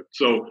approach to it.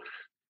 So,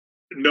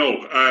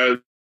 no, I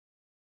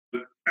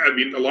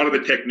mean, a lot of the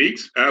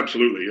techniques,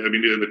 absolutely. I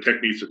mean, the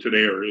techniques of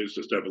today is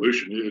just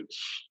evolution. It's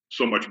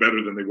so much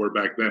better than they were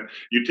back then.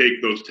 You take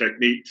those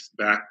techniques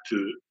back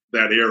to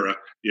that era,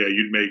 yeah,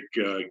 you'd make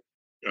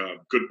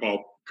good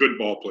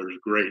ball players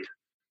great.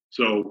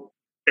 So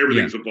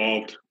everything's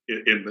evolved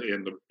in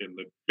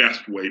the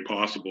best way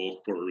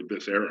possible for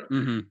this era.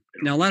 Mm-hmm.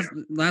 Now,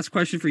 last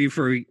question for you,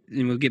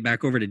 and we'll get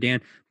back over to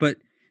Dan. But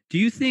do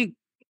you think,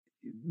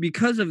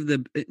 because of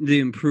the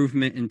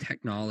improvement in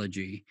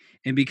technology,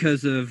 and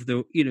because of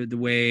the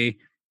way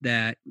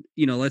that,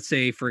 let's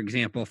say, for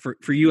example,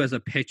 for you as a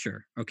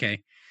pitcher,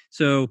 okay,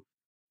 so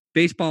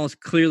baseball has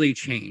clearly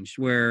changed,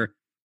 where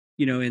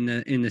in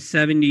the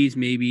 70s,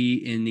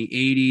 maybe in the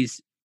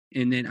 80s,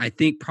 and then I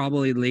think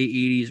probably late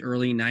 80s,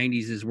 early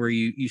 90s is where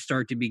you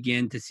start to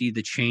begin to see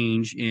the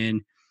change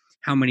in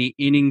how many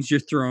innings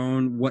you're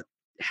thrown,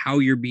 how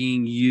you're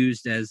being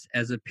used as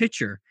a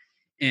pitcher.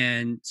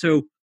 And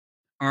so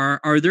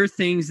are there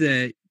things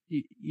that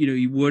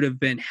you would have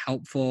been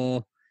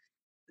helpful,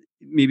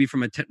 maybe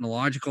from a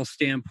technological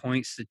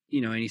standpoint,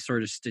 any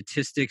sort of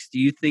statistics, do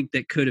you think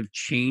that could have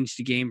changed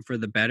the game for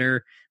the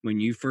better when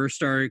you first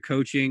started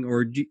coaching,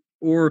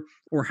 or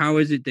how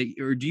is it that,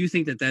 or do you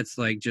think that that's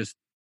like just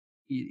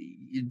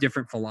a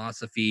different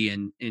philosophy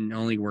and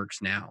only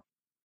works now?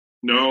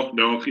 No,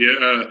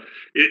 yeah,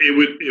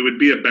 it would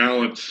be a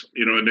balance,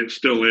 and it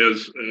still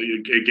is.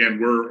 Again,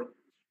 we're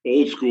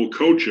old school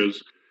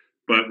coaches,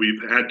 but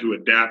we've had to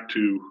adapt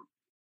to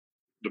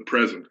the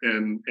present.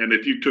 And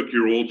if you took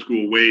your old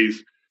school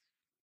ways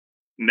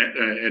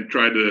and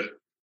tried to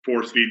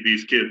force feed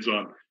these kids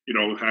on,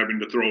 having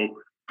to throw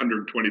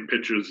 120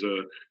 pitches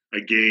a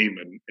game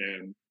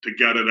and to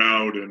gut it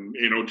out, and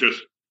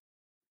just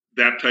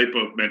that type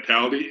of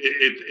mentality,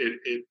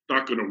 it's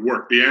not going to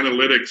work. The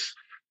analytics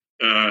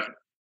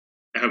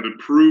have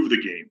improved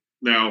the game.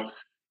 Now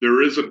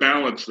there is a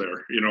balance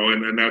there,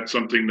 and that's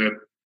something that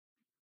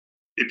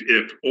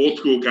if old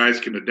school guys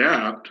can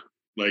adapt,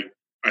 like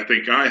I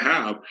think I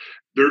have,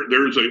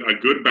 there's a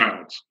good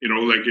balance.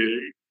 Like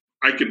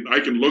I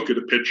can look at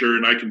a pitcher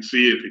and I can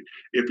see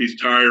if he's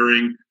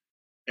tiring,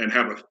 and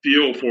have a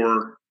feel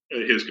for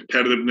his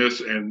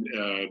competitiveness and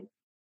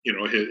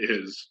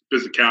his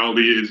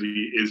physicality.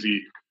 Is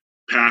he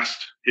past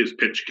his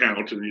pitch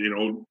count?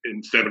 And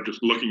instead of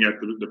just looking at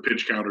the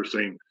pitch counter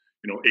saying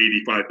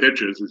 85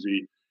 pitches, is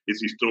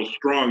he still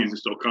strong? Is he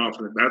still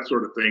confident? That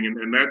sort of thing.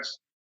 And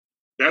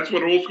that's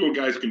what old school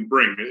guys can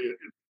bring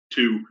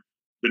to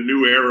the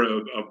new era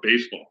of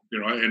baseball,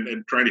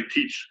 and trying to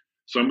teach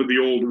some of the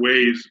old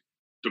ways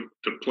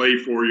to play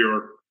for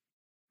your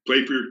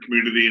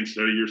community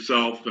instead of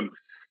yourself.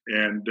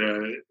 And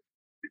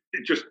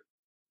it just,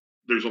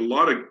 there's a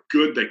lot of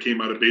good that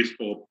came out of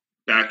baseball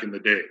back in the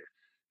day,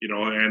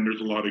 and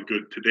there's a lot of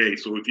good today.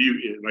 So if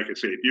you, like I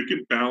say, if you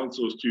can balance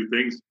those two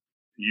things,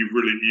 you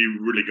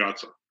really got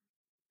some.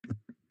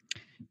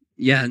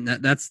 Yeah,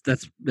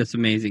 that's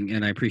amazing,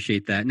 and I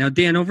appreciate that. Now,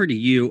 Dan, over to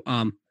you.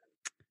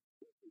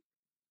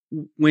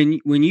 When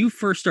you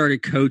first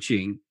started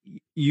coaching,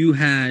 you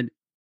had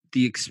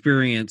the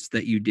experience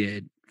that you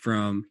did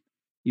from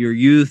your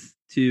youth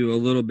to a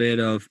little bit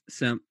of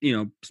some,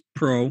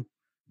 pro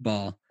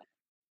ball.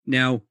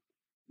 Now,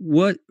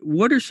 what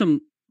are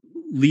some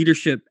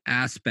leadership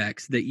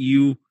aspects that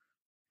you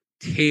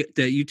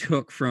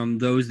took from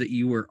those that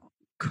you were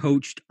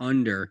coached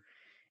under,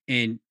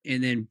 and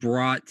then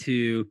brought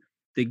to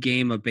the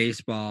game of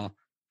baseball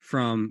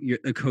from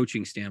a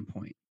coaching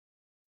standpoint?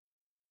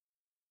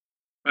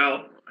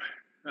 Well,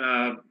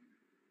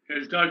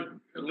 as Doug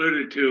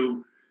alluded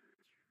to,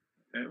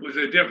 it was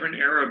a different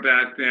era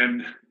back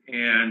then,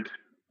 and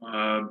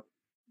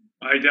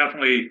I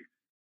definitely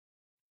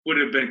would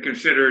have been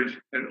considered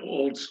an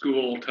old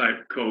school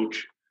type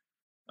coach.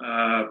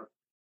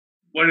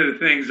 One of the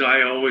things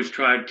I always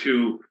tried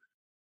to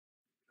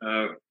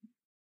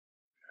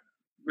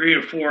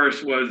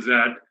reinforce was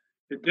that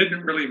it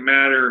didn't really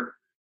matter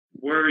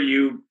where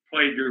you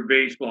played your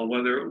baseball,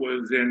 whether it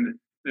was in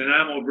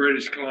Nanaimo,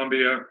 British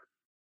Columbia,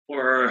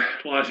 or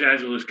Los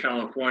Angeles,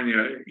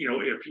 California.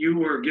 If you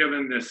were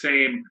given the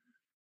same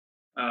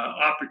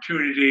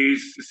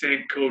opportunities, the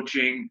same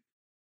coaching,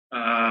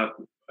 a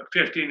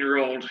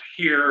 15-year-old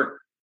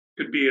here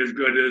could be as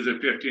good as a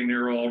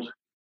 15-year-old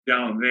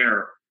down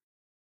there.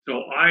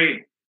 So I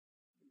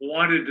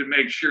wanted to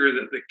make sure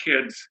that the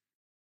kids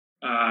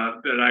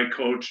that I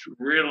coached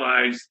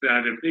realized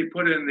that if they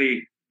put in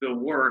the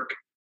work,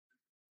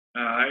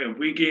 if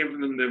we gave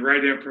them the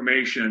right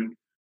information,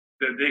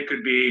 that they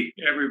could be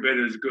every bit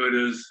as good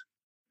as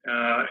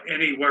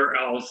anywhere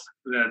else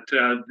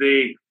that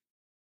they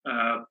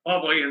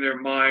probably in their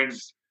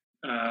minds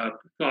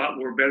thought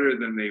were better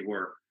than they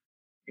were.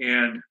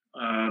 And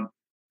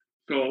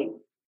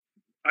so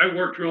I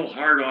worked real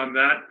hard on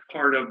that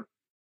part of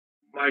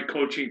my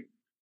coaching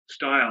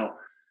style,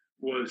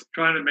 was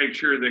trying to make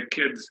sure that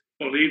kids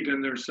believed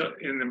in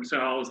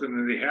themselves, and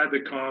that they had the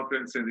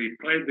confidence, and they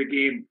played the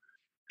game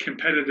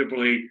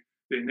competitively.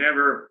 They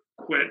never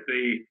quit.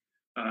 They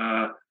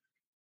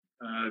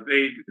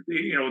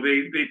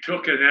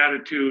took an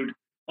attitude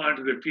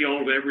onto the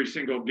field every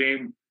single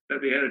game,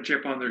 that they had a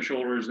chip on their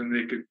shoulders and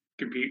they could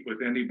compete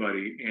with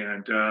anybody.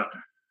 And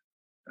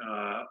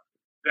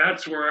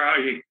that's where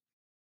I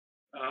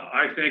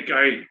think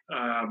I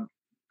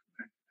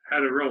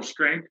had a real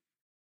strength,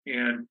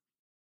 and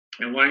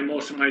why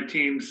most of my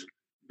teams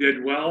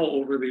did well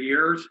over the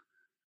years.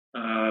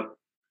 I'm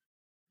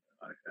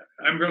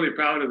really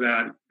proud of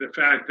that. The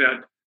fact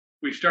that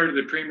we started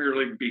the Premier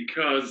League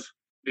because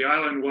the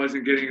island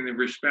wasn't getting the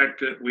respect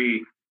that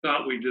we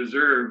thought we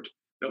deserved,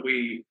 that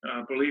we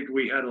believed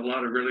we had a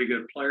lot of really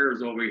good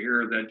players over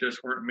here that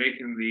just weren't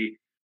making the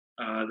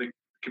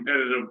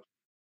competitive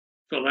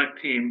select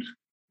teams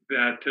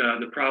that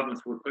the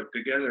province would put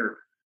together.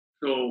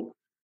 So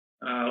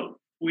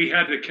we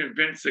had to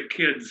convince the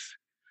kids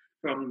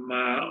from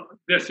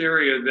this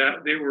area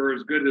that they were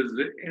as good as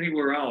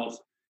anywhere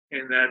else,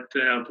 and that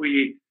if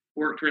we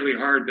worked really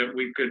hard, that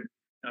we could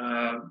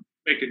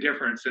make a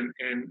difference and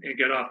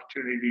get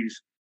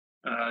opportunities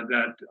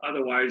that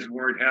otherwise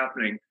weren't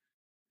happening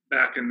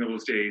back in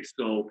those days.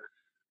 So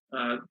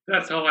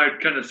that's how I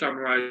kind of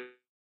summarize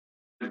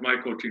my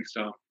coaching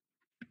style.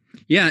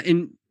 Yeah,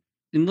 and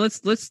let's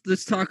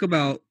talk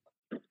about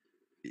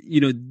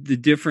the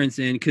difference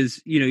in,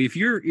 because if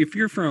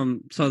you're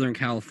from Southern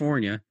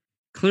California,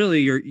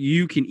 clearly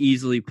you can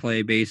easily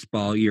play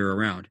baseball year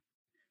round.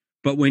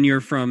 But when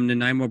you're from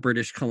Nanaimo,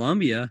 British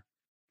Columbia,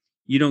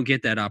 you don't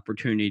get that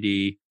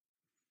opportunity,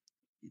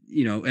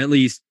 at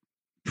least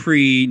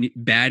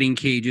pre-batting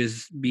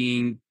cages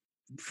being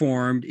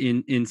formed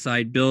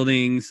inside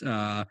buildings,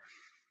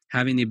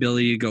 having the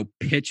ability to go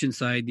pitch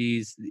inside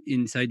these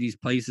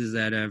places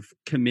that have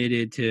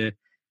committed to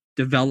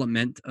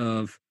development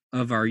of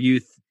our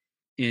youth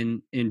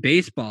in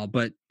baseball.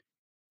 But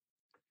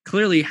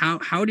clearly,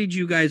 how did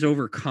you guys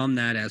overcome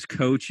that as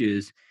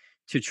coaches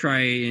to try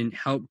and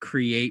help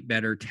create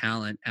better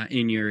talent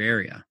in your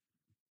area?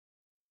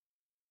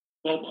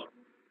 Well,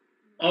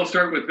 I'll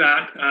start with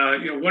that.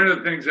 One of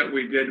the things that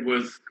we did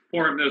was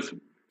form this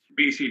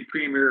BC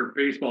Premier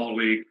Baseball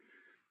League,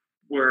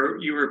 where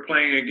you were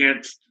playing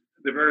against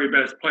the very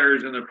best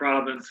players in the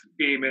province,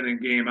 game in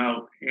and game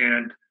out,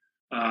 and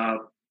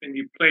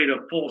you played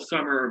a full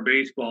summer of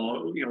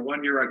baseball.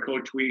 1 year I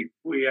coached, we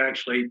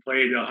actually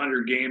played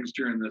 100 games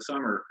during the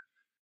summer,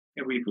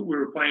 and we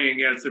were playing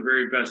against the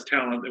very best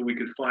talent that we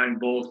could find,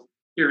 both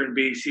here in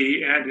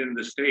BC and in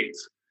the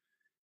States.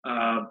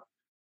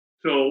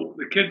 So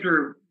the kids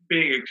were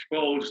being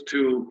exposed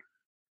to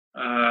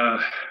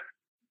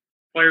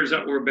players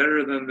that were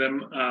better than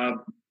them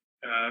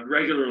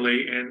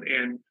regularly,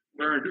 and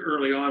learned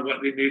early on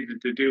what they needed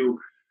to do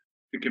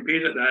to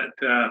compete at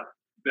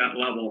that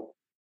level.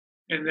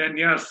 And then,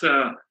 yes,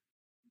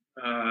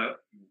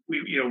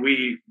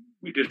 we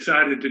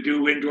decided to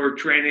do indoor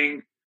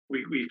training.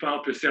 We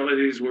found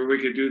facilities where we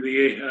could do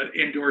the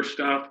indoor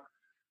stuff.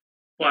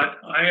 But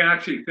I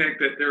actually think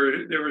that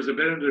there was a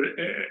bit of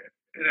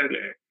an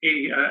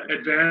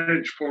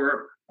advantage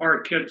for our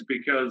kids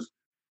because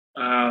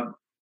of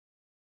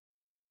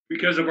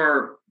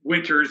our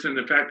winters and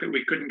the fact that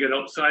we couldn't get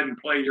outside and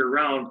play year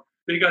round.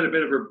 They got a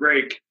bit of a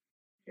break.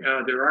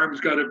 Their arms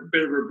got a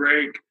bit of a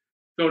break.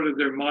 So did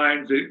their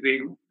minds.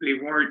 They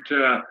weren't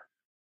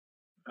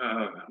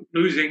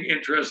losing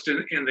interest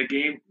in the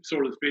game,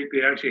 so to speak.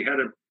 They actually had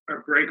a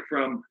break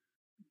from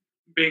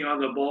being on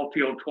the ball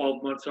field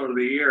 12 months out of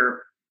the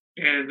year.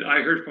 And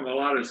I heard from a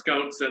lot of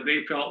scouts that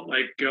they felt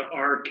like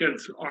our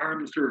kids'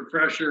 arms were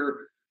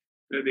fresher,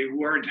 that they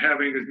weren't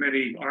having as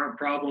many arm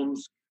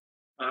problems,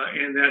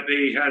 and that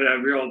they had a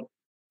real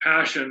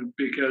passion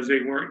because they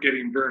weren't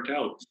getting burnt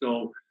out.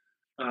 So,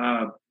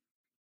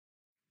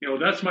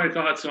 that's my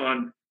thoughts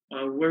on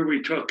where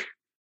we took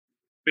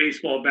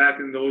baseball back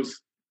in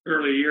those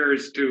early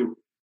years to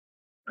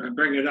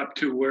bring it up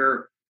to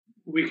where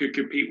we could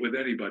compete with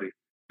anybody.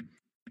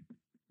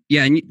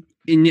 Yeah, and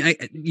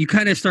you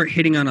kind of start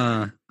hitting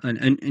on an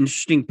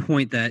interesting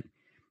point that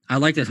I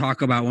like to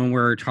talk about when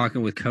we're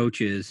talking with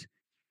coaches.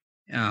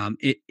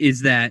 It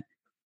is that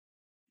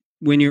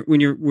when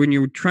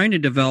you're trying to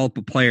develop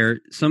a player,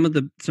 some of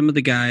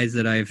the guys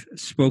that I've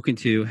spoken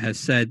to has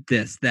said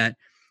this, that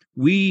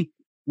we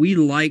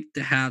like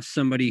to have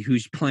somebody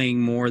who's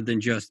playing more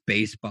than just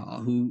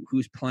baseball,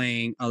 who's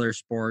playing other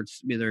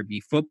sports, whether it be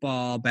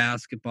football,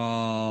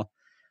 basketball,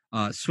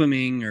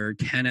 swimming, or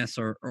tennis,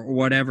 or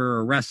whatever,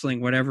 or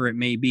wrestling, whatever it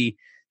may be,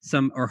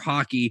 or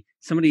hockey,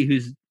 somebody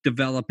who's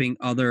developing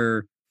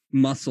other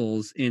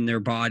muscles in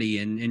their body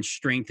and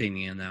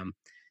strengthening them.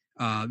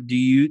 Do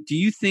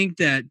you think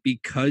that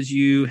because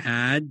you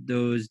had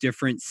those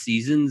different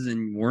seasons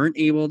and weren't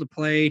able to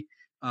play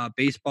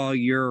baseball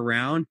year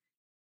round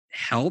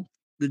helped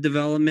the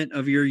development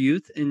of your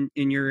youth in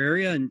your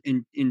area?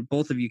 And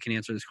both of you can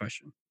answer this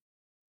question.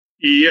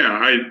 Yeah,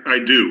 I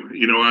do.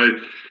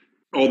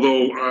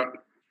 Although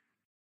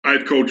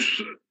I've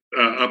coached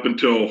up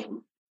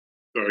until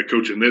I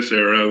coach in this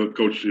era, I've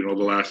coached, the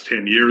last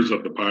 10 years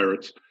of the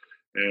Pirates.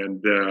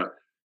 And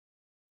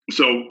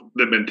so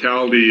the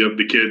mentality of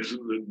the kids,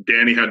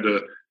 Danny had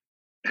to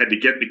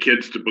get the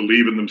kids to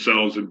believe in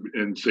themselves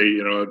and say,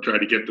 try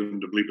to get them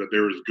to believe that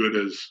they're as good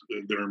as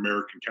their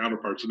American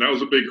counterparts. And that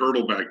was a big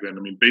hurdle back then.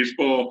 I mean,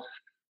 baseball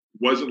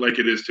wasn't like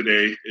it is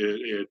today.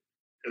 It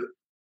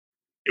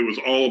was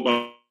all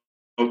about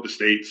the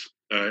States,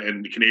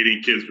 and the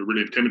Canadian kids were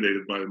really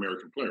intimidated by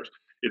American players.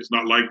 It's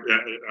not like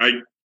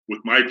that. With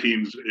my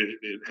teams,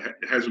 it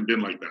hasn't been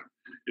like that.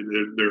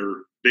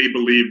 They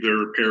believe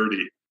they're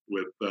parity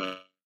with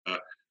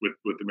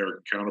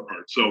American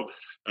counterparts. So,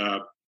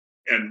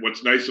 and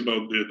what's nice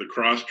about the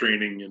cross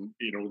training, and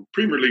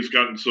Premier League's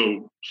gotten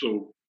so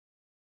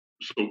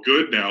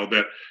good now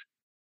that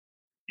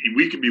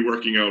we can be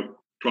working out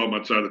 12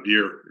 months out of the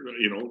year.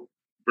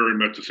 Very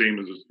much the same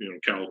as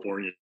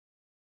California,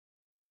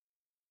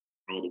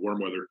 the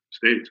warm weather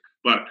states.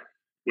 But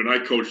when I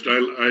coached,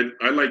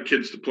 I like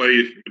kids to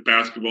play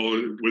basketball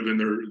within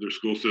their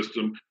school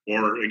system,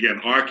 or again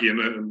hockey,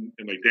 and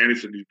like Danny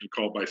said, you've been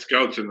called by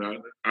scouts, and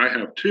I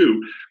have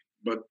too.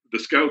 But the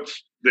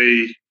scouts,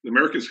 the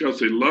American scouts,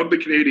 they love the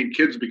Canadian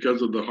kids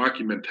because of the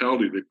hockey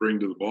mentality they bring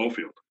to the ball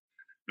field.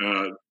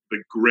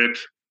 The grit,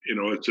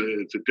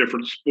 it's a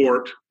different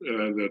sport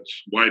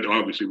that's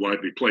obviously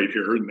widely played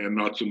here, and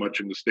not so much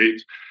in the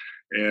States.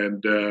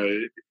 And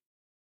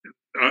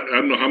I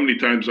don't know how many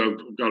times I've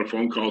got a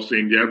phone call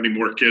saying, "Do you have any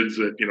more kids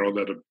that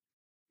that have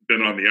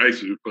been on the ice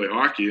who play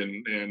hockey?"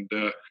 And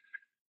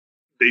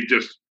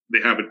they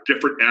have a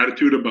different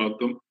attitude about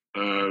them.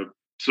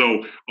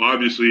 So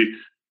obviously,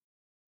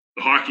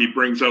 hockey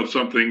brings out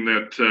something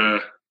that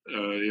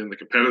in the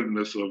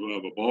competitiveness of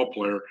a ball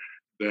player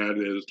that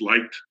is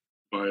liked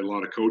by a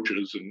lot of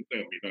coaches, and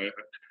I mean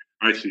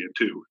I see it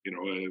too.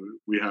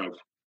 We have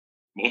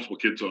multiple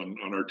kids on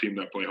our team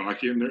that play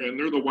hockey, and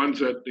they're the ones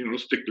that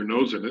stick their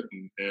nose in it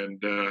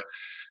and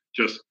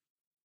just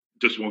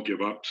won't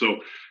give up.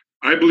 So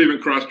I believe in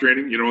cross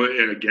training.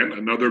 And again,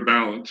 another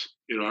balance.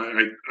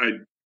 I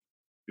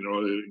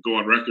go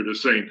on record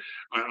as saying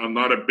I'm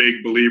not a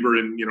big believer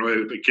in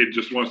if a kid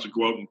just wants to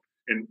go out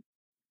and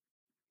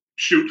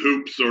shoot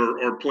hoops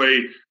or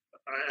play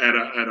at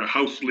a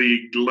house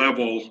league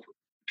level,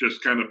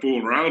 just kind of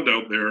fooling around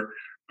out there.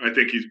 I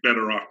think he's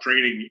better off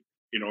training,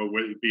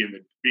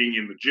 being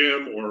in the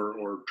gym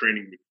or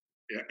training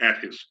at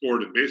his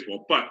sport in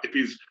baseball. But if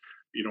he's,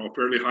 a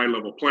fairly high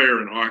level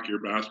player in hockey or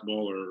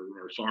basketball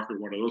or soccer,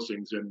 one of those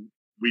things, then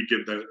we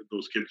give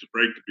those kids a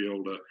break to be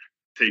able to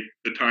take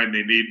the time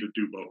they need to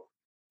do both.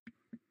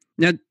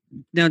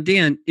 Now,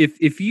 Dan,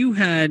 if you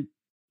had,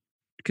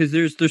 because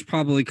there's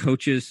probably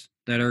coaches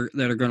that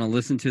are going to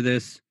listen to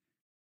this.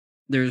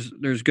 There's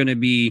going to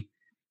be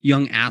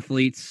young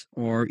athletes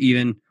or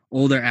even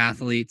older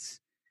athletes,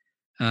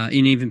 and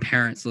even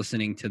parents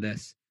listening to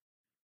this.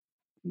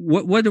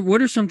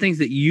 What are some things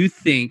that you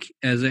think,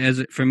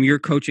 as from your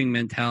coaching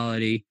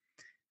mentality,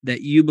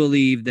 that you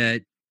believe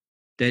that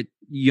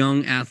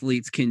young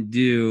athletes can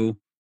do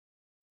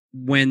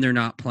when they're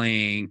not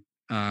playing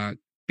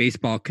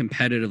baseball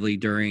competitively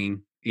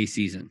during a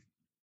season?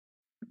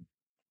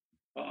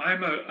 Well,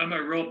 I'm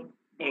a real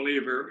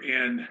believer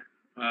in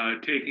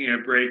taking a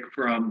break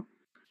from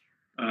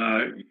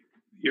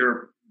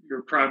your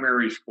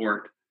primary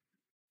sport.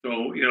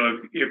 So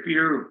if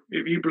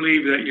you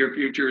believe that your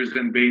future is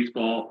in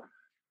baseball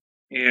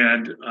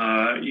and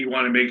you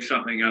want to make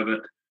something of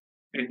it,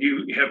 and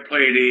you have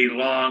played a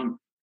long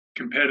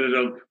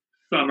competitive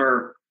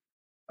summer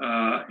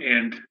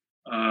and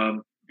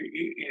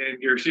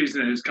your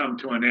season has come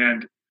to an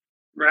end,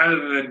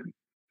 rather than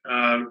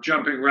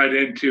jumping right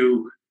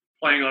into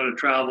playing on a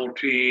travel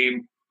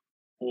team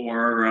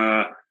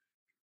or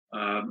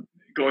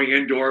going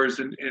indoors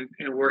and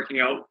working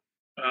out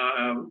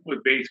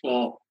with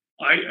baseball,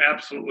 I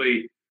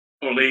absolutely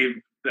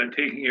believe that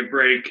taking a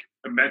break,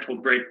 a mental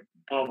break,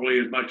 probably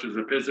as much as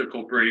a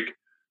physical break,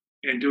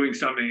 and doing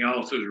something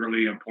else is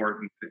really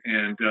important.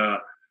 And,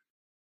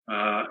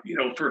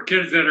 for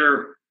kids that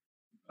are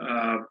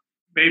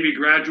maybe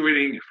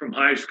graduating from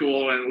high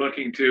school and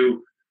looking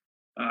to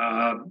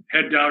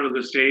head down to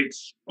the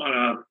States on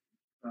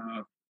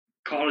a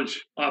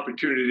college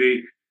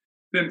opportunity,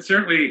 then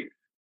certainly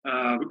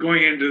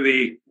going into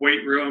the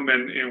weight room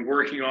and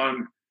working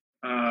on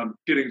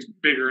getting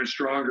bigger and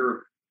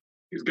stronger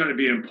is going to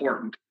be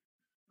important.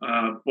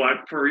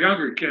 But for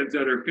younger kids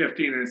that are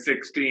 15 and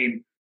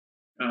 16,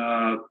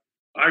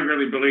 I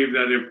really believe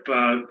that if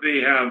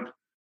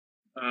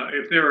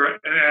they're an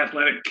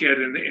athletic kid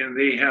and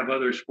they have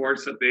other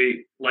sports that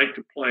they like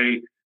to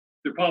play,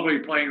 they're probably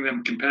playing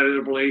them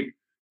competitively.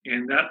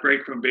 And that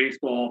break from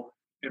baseball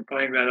and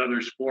playing that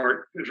other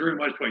sport is very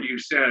much what you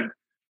said,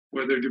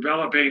 where they're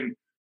developing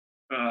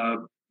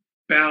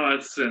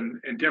balance and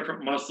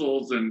different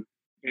muscles and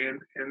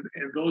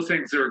those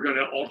things are going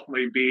to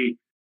ultimately be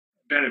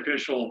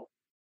beneficial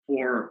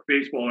for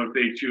baseball if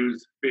they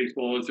choose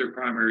baseball as their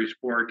primary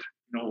sport,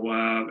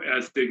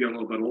 as they get a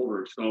little bit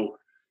older. So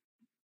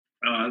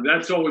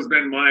that's always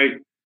been my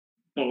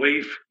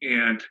belief.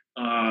 And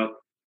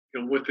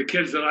with the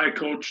kids that I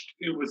coached,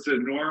 it was the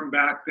norm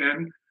back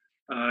then.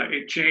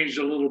 It changed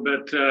a little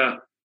bit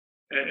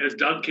as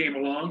Doug came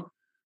along,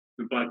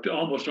 but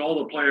almost all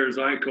the players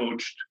I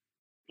coached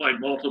played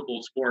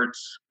multiple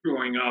sports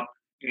growing up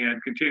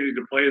and continued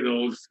to play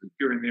those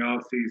during the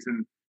off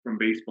season from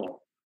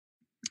baseball.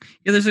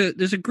 Yeah,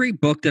 there's a great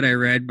book that I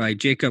read by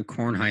Jacob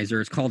Kornheiser.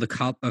 It's called A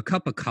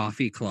Cup of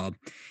Coffee Club,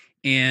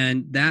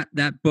 and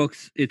that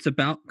book's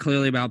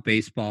clearly about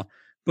baseball.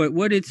 But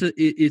what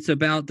it's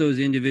about those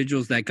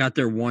individuals that got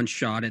their one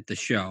shot at the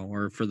show,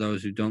 or for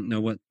those who don't know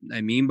what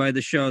I mean by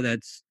the show,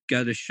 that's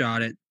got a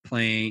shot at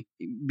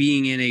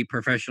being in a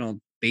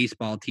professional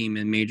baseball team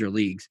in major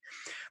leagues.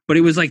 But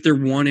it was like their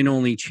one and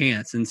only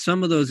chance. And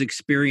some of those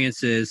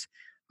experiences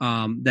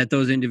that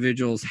those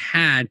individuals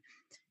had,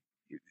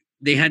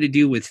 they had to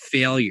deal with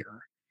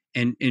failure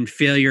and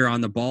failure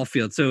on the ball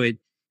field. So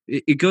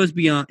it goes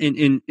beyond,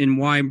 and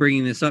why I'm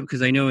bringing this up,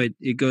 because I know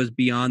it goes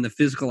beyond the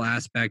physical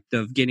aspect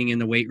of getting in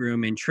the weight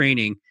room and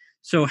training.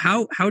 So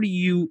how do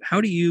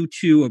you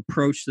two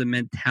approach the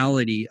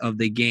mentality of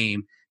the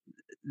game,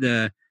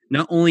 the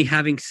not only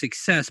having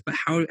success, but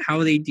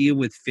how they deal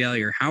with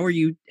failure? How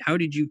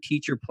did you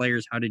teach your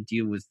players how to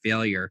deal with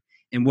failure?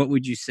 And what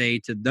would you say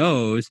to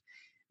those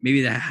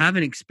maybe that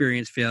haven't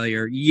experienced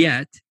failure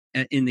yet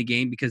in the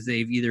game because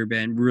they've either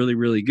been really,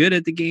 really good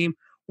at the game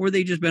or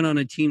they've just been on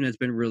a team that's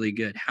been really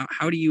good?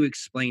 How do you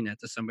explain that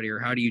to somebody, or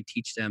how do you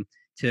teach them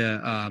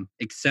to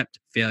accept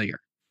failure?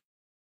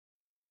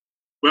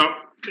 Well,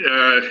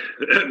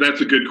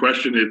 that's a good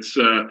question. It's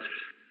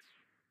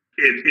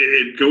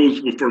it goes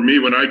for me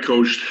when I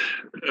coached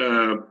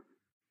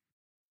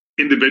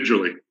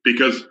individually,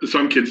 because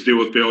some kids deal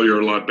with failure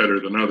a lot better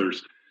than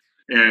others,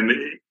 and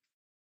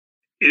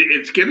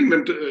it's getting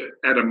them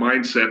at a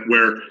mindset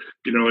where,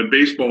 in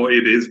baseball,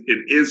 it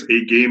is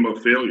a game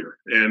of failure.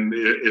 And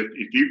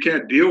if you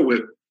can't deal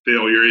with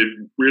failure,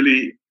 it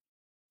really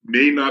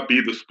may not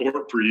be the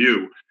sport for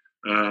you.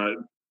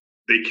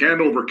 They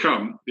can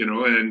overcome,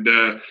 and,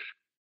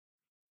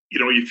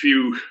 if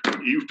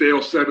you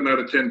fail 7 out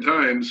of 10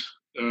 times,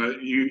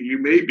 you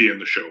may be in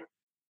the show,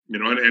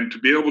 and to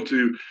be able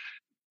to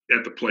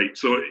at the plate.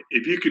 So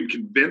if you can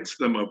convince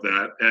them of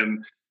that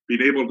and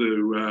being able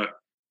to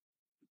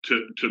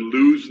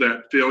lose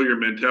that failure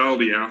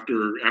mentality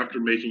after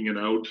making an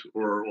out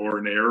or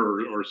an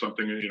error or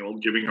something,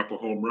 giving up a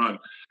home run,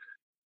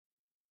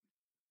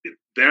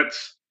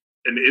 that's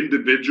an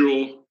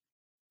individual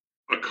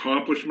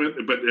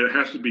accomplishment, but it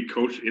has to be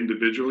coached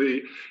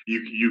individually.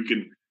 You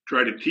can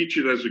try to teach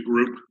it as a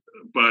group,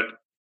 but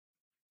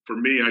for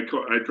me, I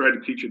try to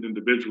teach it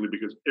individually,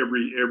 because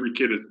every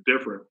kid is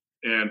different,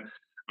 and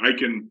I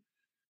can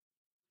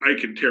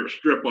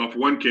strip off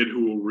one kid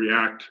who will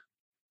react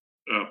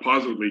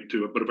positively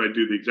to it, but if I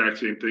do the exact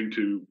same thing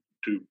to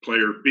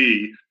player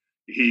B,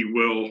 he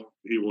will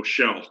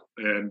shell,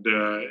 and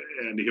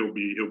he'll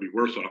be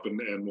worse off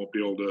and won't be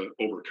able to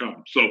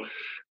overcome. So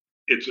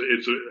it's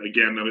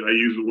again, I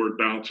use the word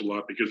balance a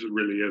lot, because it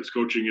really is.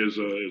 Coaching is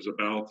a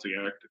balancing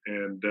act,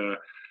 and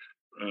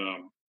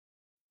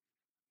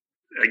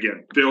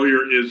again,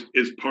 failure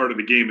is part of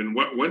the game. And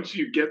once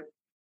you get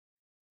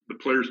the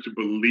players to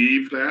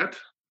believe that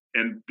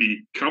and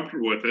be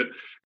comfortable with it,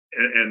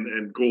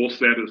 and goal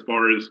set as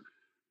far as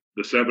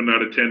the 7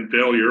 out of 10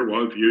 failure,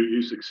 well, if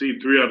you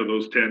succeed 3 out of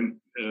those 10,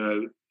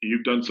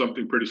 you've done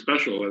something pretty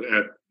special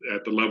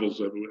at the levels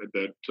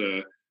that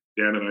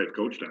Dan and I have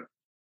coached at.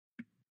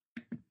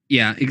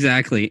 Yeah,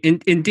 exactly.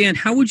 And Dan,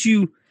 how would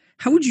you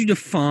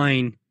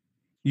define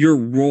your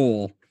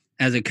role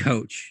as a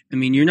coach? I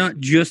mean, you're not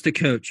just a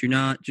coach, you're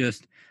not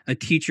just a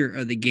teacher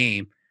of the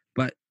game,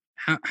 but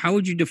how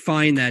would you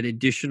define that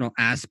additional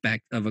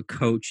aspect of a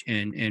coach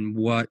and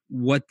what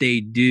they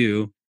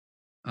do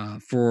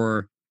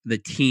for the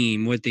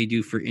team, what they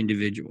do for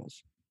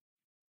individuals?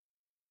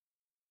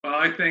 Well,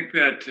 I think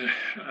that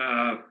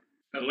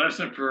a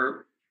lesson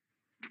for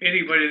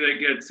anybody that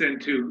gets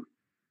into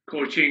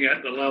coaching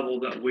at the level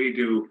that we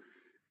do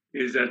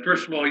is that,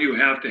 first of all, you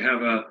have to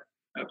have a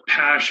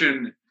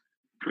passion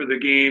for the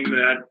game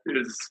that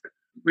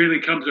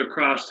really comes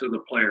across to the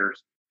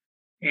players.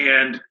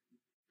 And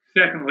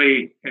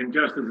secondly, and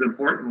just as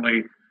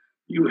importantly,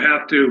 you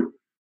have to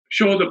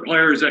show the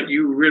players that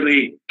you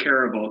really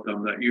care about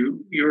them, that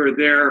you're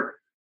there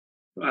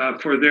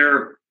for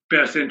their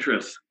best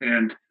interests.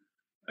 And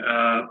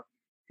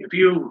if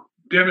you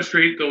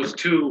demonstrate those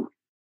two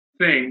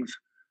things,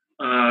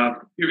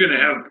 you're going to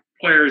have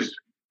players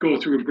go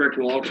through brick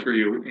walls for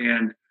you.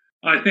 And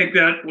I think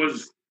that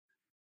was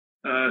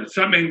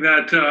something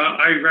that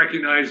I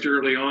recognized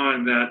early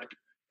on, that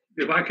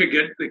if I could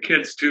get the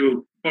kids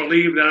to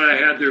believe that I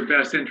had their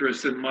best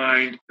interests in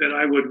mind, that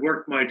I would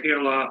work my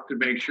tail off to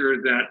make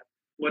sure that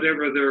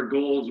whatever their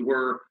goals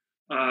were,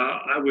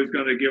 I was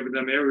going to give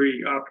them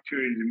every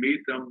opportunity to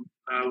meet them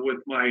with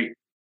my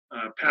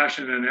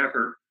passion and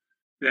effort.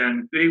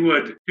 Then they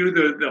would do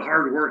the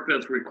hard work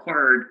that's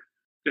required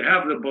to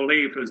have the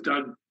belief, as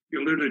Doug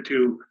alluded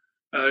to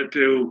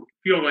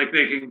feel like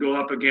they can go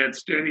up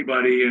against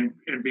anybody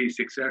and be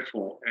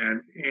successful.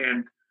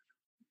 And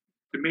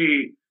to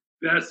me,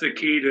 that's the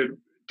key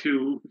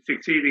to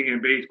succeeding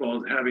in baseball,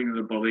 is having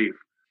the belief.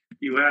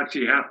 You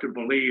actually have to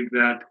believe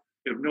that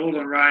if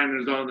Nolan Ryan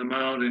is on the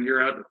mound and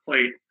you're at the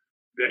plate,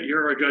 that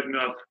you're a good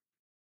enough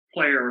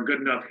player, a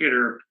good enough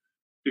hitter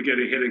to get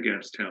a hit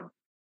against him.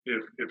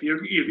 If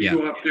you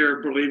go up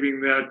there believing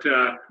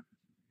that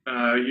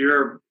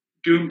you're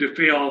doomed to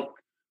fail,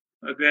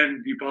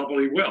 then you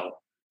probably will.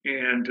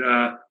 And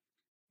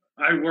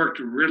I worked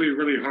really,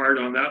 really hard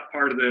on that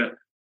part of the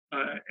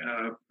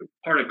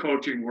part of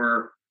coaching,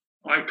 where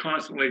I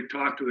constantly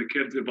talk to the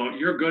kids about,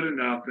 you're good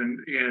enough and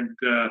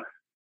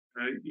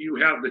you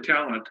have the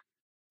talent.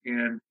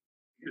 And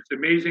it's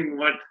amazing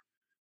what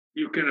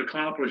you can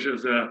accomplish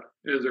as a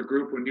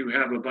group when you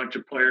have a bunch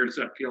of players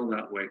that feel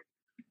that way.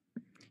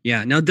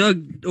 Yeah. Now,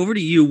 Doug, over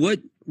to you.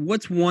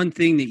 What's one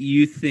thing that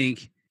you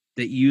think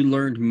that you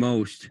learned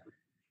most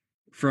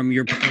from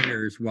your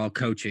players while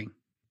coaching?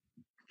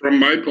 From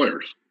my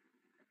players?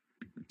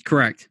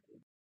 Correct.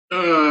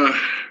 I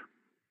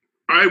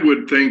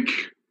would think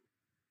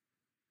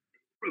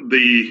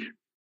the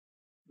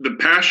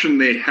passion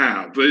they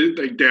have,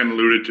 like Dan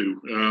alluded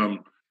to,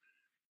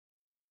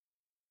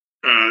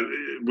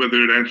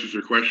 whether it answers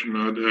your question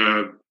or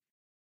not,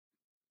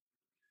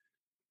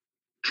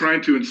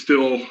 trying to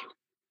instill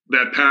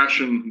that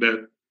passion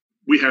that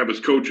we have as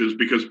coaches,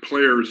 because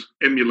players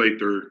emulate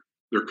their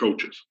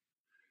coaches.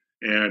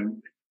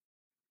 And,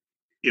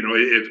 you know,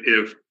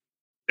 if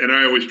and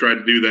I always try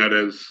to do that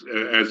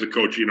as a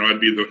coach. You know,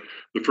 I'd be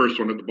the first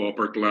one at the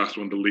ballpark, the last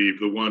one to leave,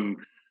 the one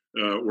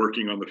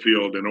working on the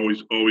field, and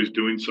always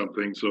doing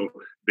something. So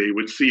they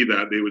would see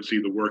that, they would see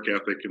the work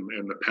ethic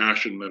and the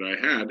passion that I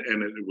had,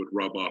 and it would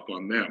rub off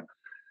on them.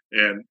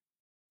 And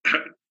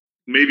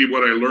maybe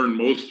what I learned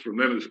most from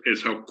them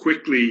is how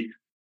quickly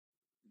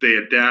they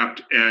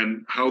adapt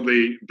and how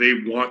they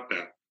want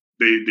that.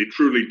 They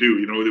truly do.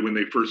 You know, when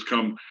they first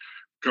come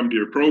to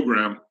your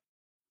program,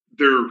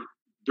 they're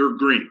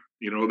green.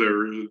 You know,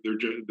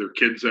 they're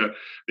kids that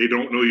they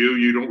don't know you.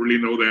 You don't really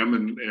know them,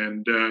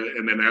 and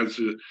then as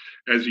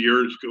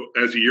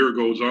the year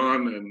goes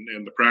on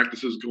and the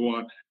practices go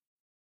on,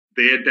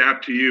 they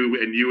adapt to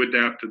you and you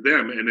adapt to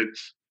them, and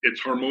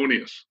it's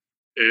harmonious.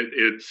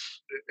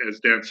 It's, as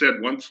Dan said,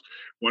 once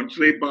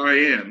they buy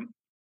in,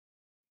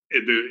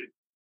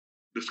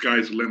 the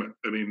sky's the limit.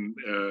 I mean,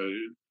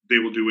 they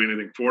will do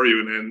anything for you,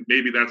 and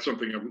maybe that's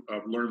something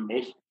I've learned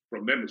most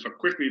from them, is how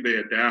quickly they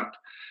adapt,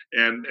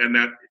 and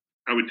that.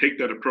 I would take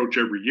that approach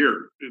every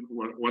year.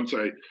 Once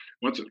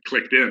it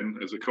clicked in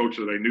as a coach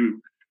that I knew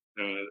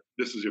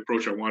this is the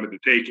approach I wanted to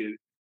take,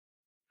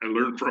 I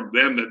learned from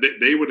them that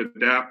they would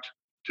adapt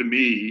to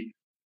me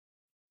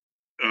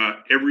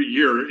every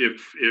year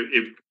if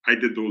I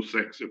did those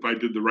things, if I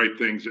did the right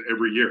things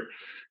every year.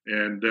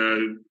 And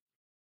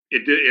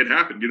it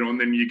happened, you know. And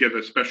then you get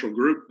a special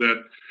group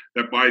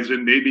that buys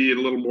in maybe a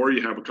little more.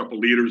 You have a couple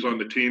leaders on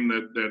the team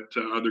that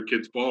other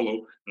kids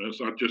follow.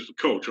 It's not just the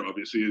coach,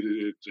 obviously.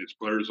 It's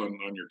players on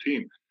your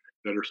team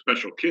that are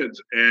special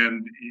kids,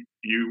 and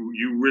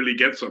you really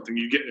get something.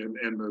 You get, and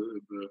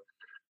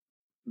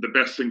the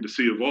best thing to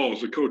see of all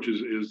as a coach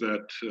is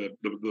that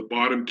the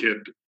bottom kid,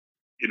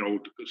 you know,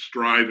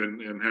 strive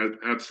and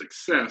have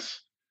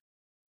success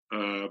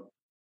to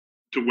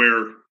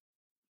where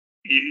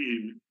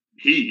he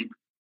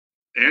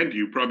and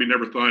you probably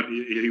never thought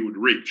he would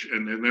reach.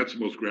 And that's the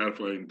most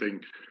gratifying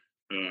thing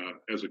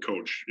as a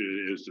coach,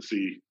 is to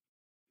see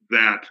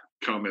that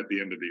come at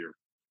the end of the year.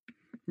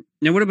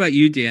 Now, what about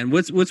you, Dan?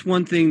 What's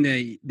one thing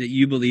that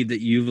you believe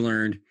that you've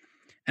learned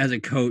as a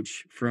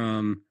coach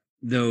from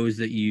those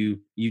that you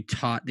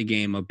taught the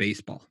game of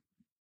baseball?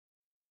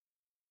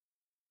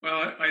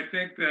 Well, I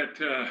think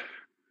that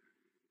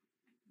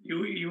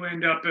you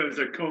end up as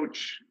a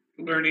coach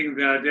learning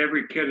that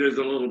every kid is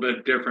a little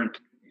bit different,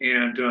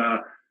 and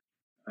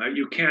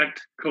you can't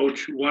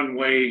coach one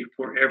way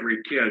for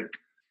every kid.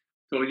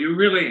 So you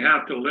really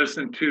have to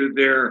listen to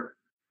their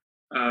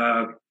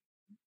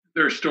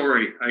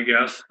story, I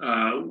guess.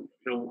 You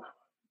know,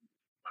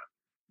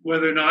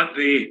 whether or not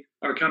they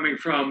are coming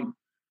from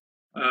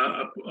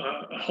a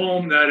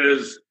home that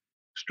is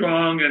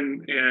strong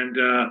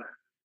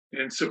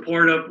and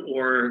supportive,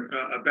 or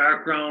a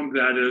background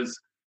that is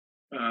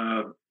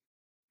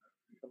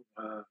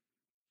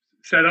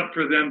set up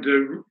for them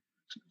to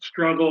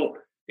struggle,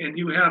 and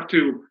you have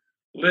to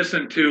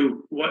listen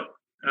to what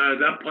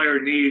that player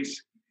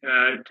needs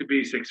to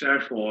be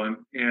successful.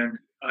 And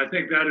I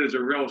think that is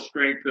a real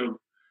strength of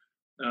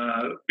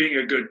being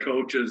a good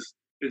coach is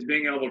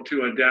being able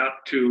to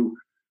adapt to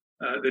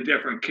the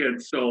different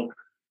kids. So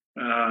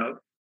to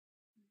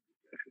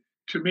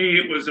me,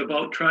 it was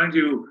about trying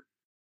to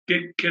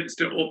get kids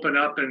to open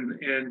up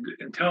and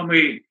tell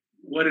me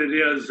what it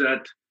is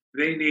that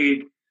they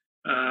need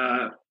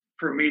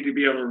for me to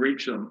be able to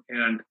reach them.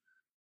 And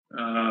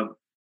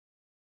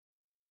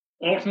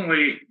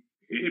ultimately,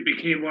 it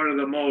became one of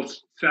the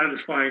most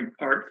satisfying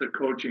parts of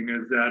coaching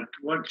is that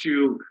once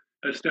you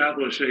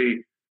establish a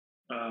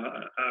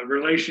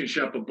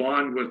relationship, a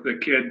bond with the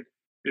kid,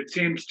 it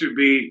seems to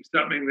be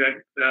something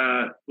that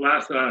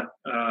lasts a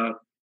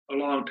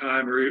long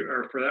time,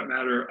 or for that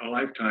matter, a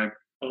lifetime.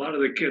 A lot of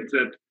the kids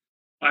that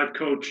I've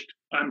coached,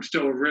 I'm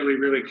still really,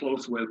 really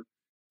close with,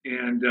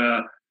 and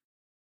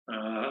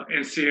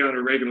see on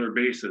a regular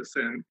basis.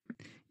 And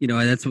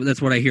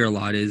that's what I hear a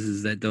lot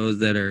is that those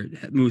that are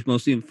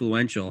mostly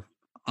influential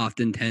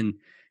often tend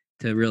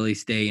to really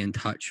stay in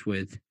touch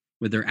with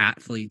their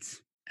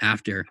athletes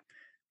after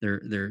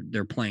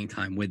their playing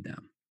time with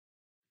them.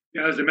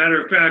 Yeah, as a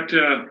matter of fact,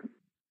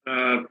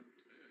 I'm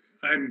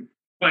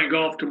playing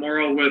golf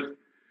tomorrow with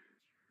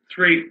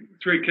three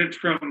kids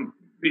from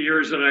the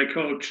years that I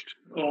coached,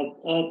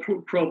 all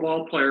pro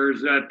ball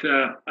players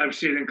that I've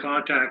stayed in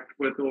contact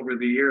with over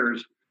the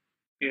years,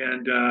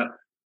 and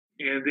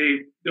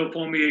they'll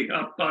phone me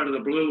up out of the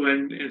blue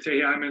and say,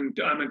 hey, I'm in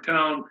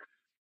town.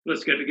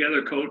 Let's get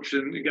together, coach,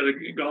 and get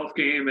a golf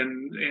game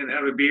and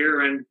have a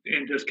beer and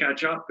just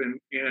catch up.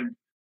 And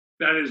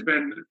that has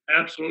been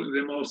absolutely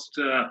the most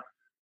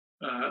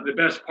the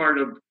best part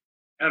of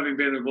having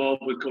been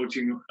involved with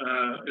coaching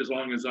as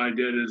long as I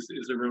did is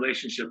the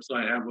relationships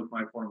I have with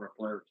my former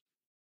players.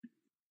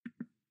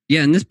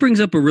 Yeah, and this brings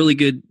up a really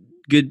good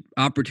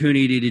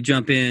opportunity to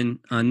jump in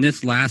on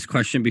this last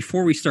question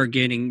before we start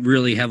getting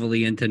really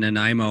heavily into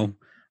Nanaimo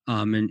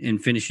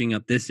and finishing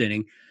up this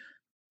inning.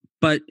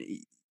 But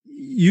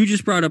you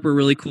just brought up a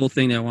really cool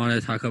thing that I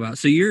wanted to talk about.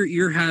 So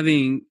you're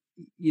having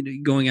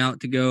going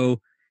out to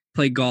go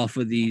play golf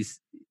with these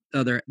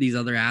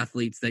other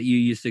athletes that you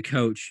used to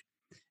coach.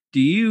 Do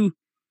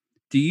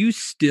you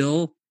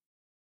still,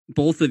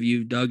 both of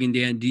you, Doug and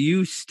Dan, do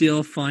you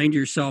still find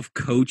yourself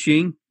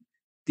coaching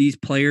these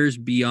players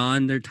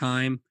beyond their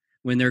time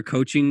when they're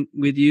coaching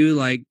with you?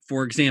 Like,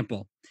 for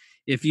example,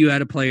 if you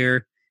had a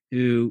player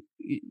who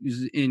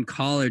is in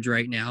college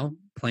right now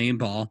playing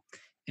ball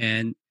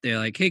and they're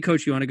like, hey,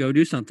 coach, you want to go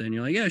do something? And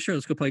you're like, yeah, sure,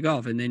 let's go play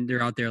golf. And then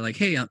they're out there like,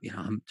 hey,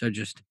 I'm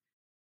just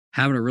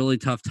having a really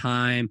tough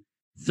time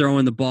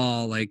throwing the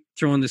ball, like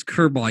throwing this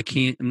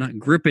curveball. I'm not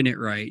gripping it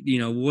right.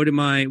 What am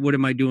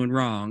I doing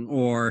wrong?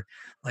 Or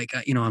like,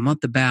 I'm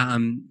up the bat.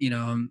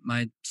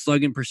 My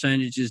slugging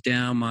percentage is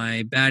down.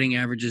 My batting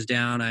average is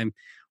down. I'm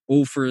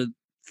 0 for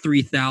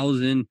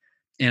 3,000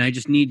 and I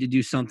just need to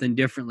do something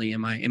differently.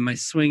 Am I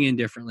swinging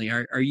differently?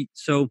 Are you,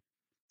 so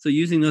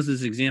using those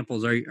as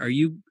examples, are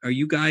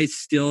you guys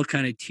still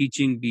kind of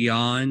teaching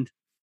beyond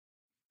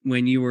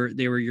when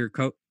they were your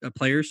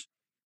players?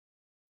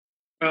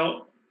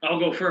 Well, I'll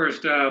go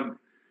first. I've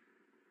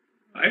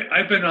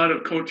been out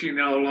of coaching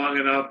now long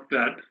enough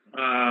that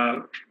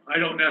I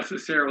don't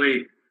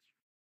necessarily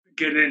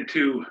get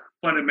into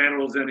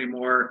fundamentals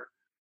anymore.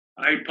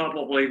 I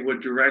probably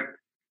would direct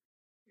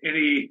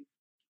any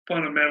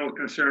fundamental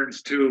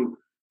concerns to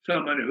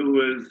someone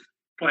who is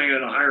playing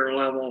at a higher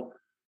level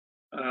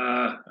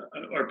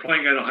or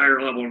playing at a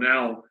higher level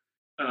now,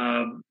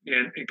 and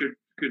could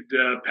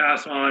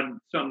pass on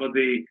some of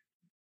the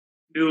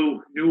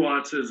new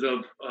nuances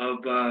of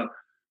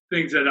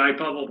things that I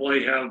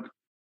probably have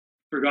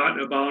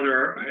forgotten about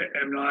or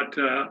am not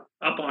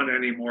up on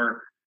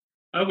anymore.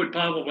 I would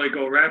probably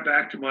go right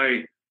back to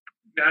my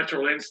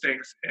natural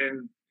instincts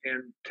and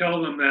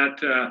tell them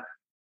that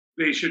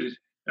they should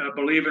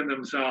believe in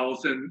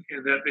themselves and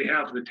that they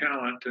have the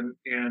talent and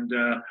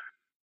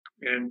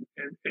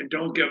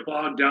don't get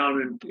bogged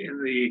down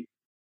in the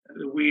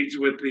weeds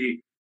with the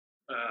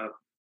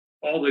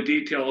all the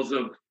details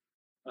of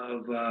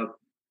the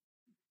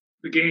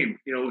game.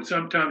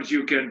 Sometimes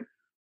you can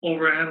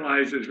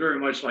overanalyze. It's very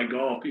much like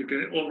golf. You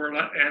can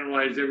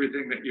overanalyze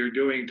everything that you're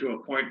doing to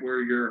a point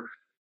where you're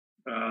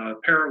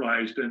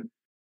paralyzed, and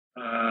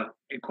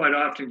quite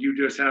often you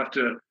just have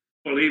to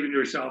believe in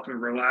yourself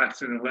and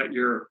relax and let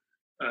your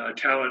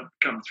talent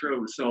come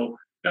through. So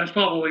that's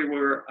probably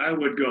where I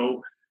would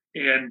go,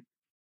 and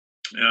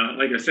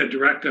like I said,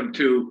 direct them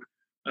to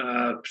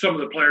some of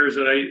the players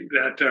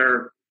that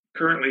are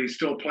currently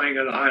still playing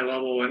at a high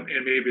level, and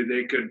maybe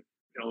they could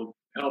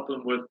help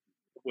them with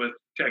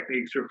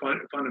techniques or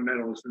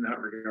fundamentals in that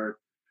regard.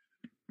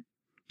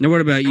 Now,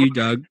 what about you,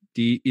 Doug? Are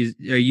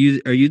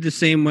you the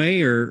same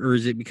way, or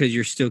is it because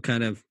you're still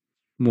kind of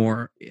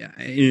more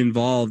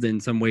involved in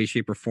some way,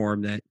 shape, or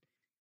form that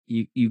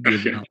you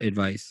give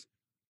advice?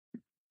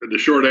 The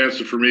short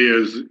answer for me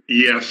is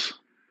yes.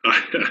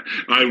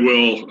 I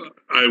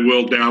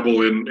will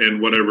dabble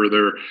in whatever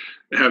they're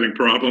having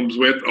problems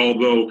with,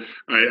 although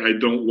I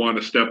don't want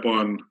to step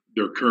on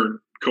their current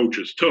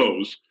coach's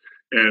toes.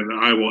 And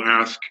I will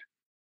ask,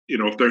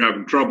 if they're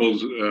having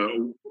troubles,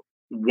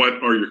 what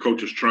are your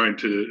coaches trying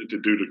to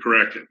do to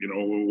correct it?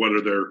 What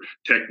are their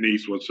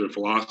techniques? What's their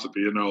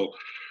philosophy? And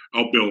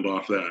I'll build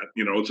off that.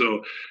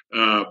 So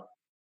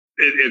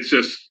it's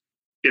just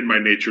in my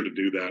nature to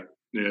do that.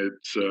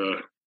 It's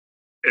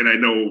and I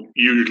know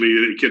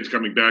usually the kids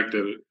coming back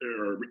that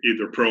are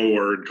either pro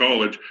or in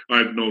college,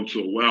 I've known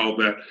so well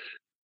that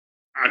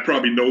I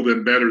probably know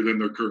them better than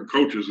their current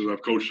coaches, as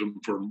I've coached them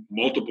for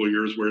multiple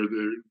years.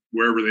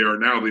 Wherever they are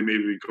now, they may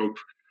be coached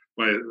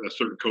by a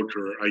certain coach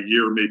for a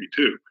year, maybe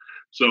two.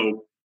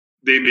 So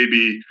they may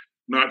be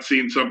not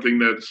seeing something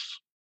that's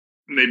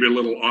maybe a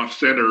little off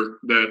center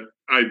that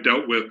I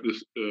dealt with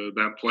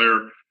that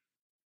player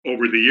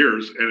over the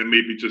years, and it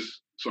may be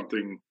just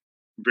something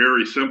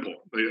very simple.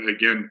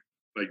 Again,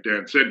 like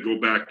Dan said, go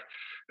back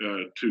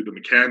to the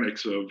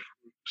mechanics of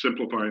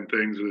simplifying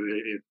things.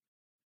 It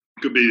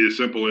could be as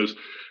simple as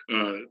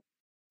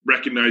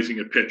recognizing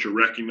a pitch or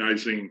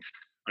recognizing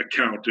a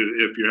count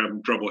if you're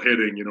having trouble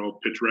hitting,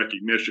 pitch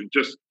recognition.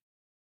 Just,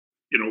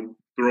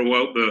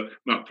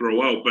 not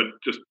throw out, but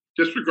just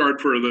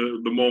disregard for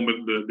the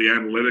moment, the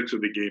analytics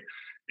of the game,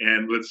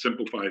 and let's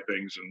simplify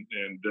things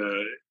and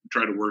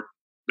try to work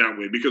that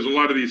way. Because a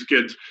lot of these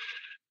kids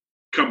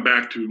come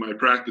back to my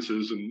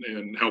practices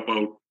and help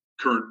out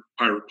current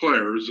Pirate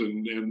players,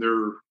 and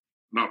they're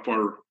not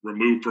far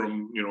removed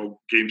from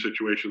game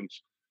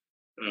situations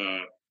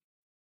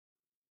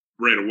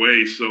right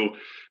away, so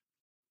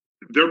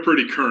they're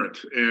pretty current,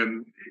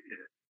 and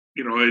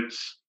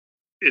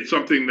it's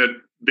something that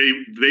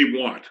they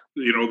want.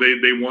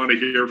 They want to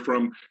hear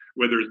from,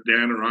 whether it's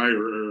Dan or I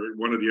or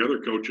one of the other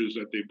coaches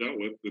that they've dealt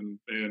with,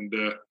 and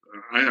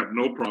I have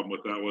no problem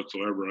with that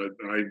whatsoever.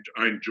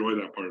 I enjoy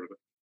that part of it.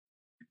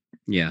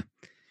 Yeah.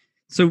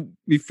 So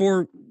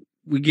before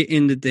we get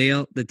into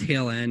the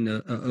tail end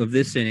of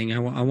this inning, I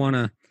want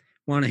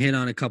to hit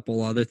on a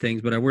couple other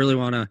things, but I really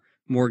want to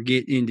more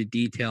get into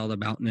detail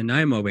about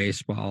Nanaimo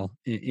baseball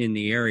in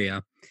the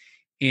area,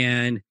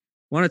 and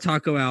want to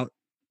talk about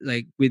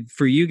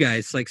for you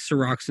guys, like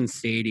Soroxon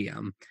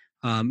Stadium.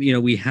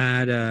 We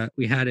had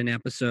an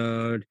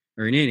episode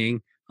or an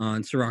inning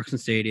on Soroxon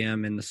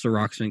Stadium and the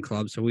Soroxon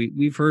Club, so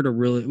we've heard a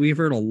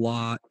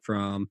lot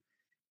from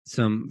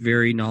some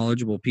very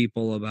knowledgeable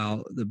people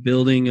about the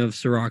building of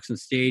Soroxon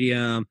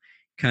Stadium,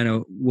 kind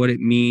of what it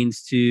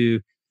means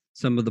to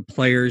some of the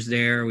players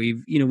there.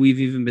 We've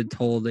even been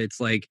told it's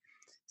like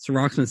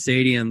Soroxon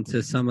Stadium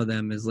to some of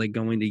them is like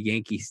going to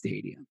Yankee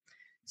Stadium.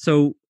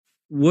 So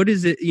what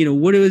is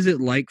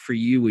it like for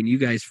you when you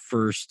guys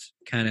first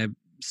kind of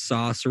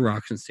saw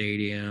Soroxon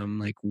Stadium,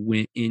 like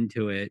went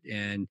into it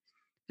and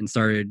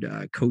started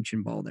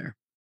coaching ball there?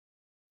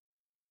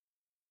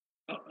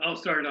 I'll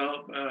start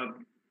out.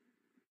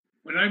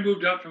 When I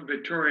moved up from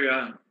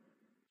Victoria,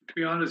 to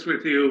be honest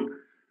with you,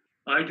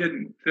 I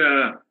didn't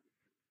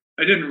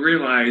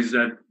realize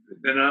that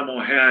Nanaimo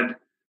had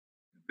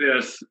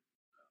this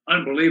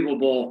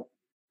unbelievable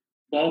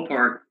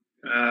ballpark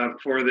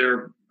for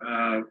their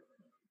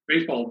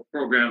baseball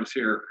programs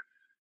here.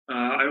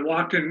 I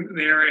walked in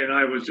there and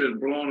I was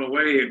just blown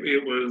away.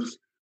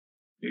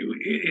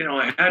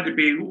 It had to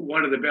be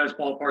one of the best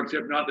ballparks,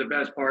 if not the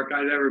best park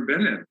I'd ever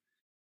been in.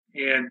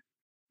 And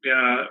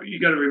you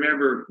got to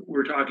remember,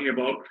 we're talking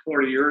about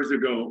 40 years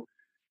ago,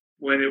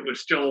 when it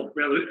was still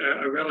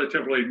a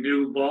relatively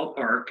new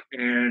ballpark,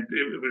 and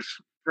it was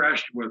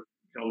fresh with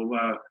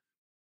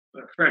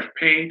fresh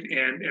paint,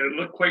 and it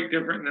looked quite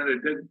different than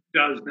it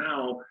does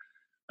now.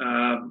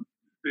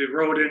 The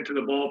road into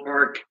the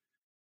ballpark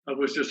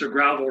was just a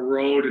gravel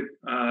road.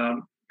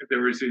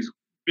 There was these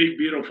big,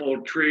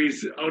 beautiful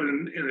trees out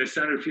in the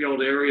center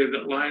field area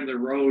that lined the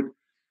road.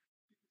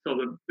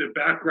 So the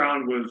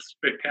background was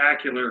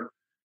spectacular.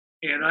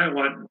 And I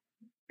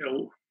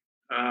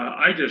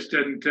I just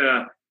didn't,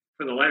 for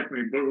the life of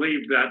me,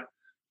 believe that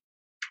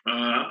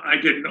I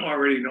didn't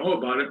already know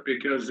about it,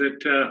 because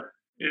it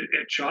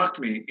shocked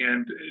me.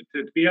 And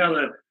to be able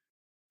to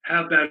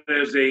have that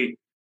as a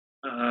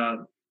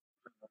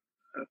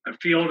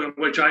field in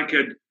which I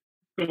could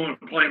go and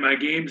play my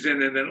games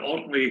in, and then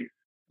ultimately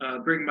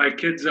bring my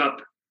kids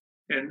up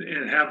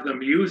and have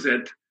them use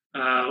it,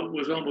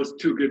 was almost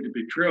too good to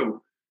be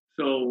true.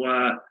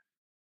 So,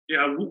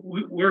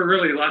 we're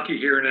really lucky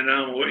here in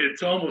Nanaimo.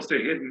 It's almost a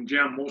hidden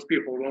gem. Most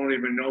people don't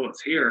even know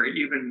it's here,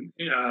 even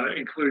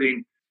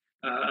including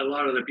a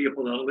lot of the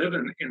people that live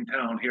in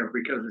town here,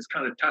 because it's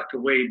kind of tucked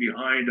away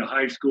behind a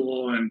high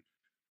school, and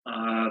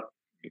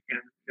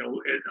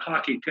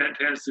hockey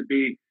tends to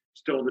be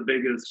still the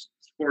biggest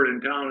sport in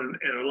town,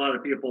 and a lot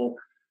of people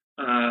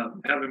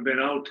haven't been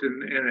out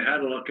and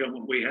had a look at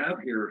what we have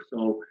here.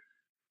 So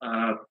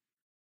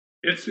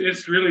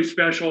it's really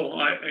special.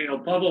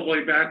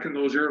 Probably back in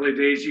those early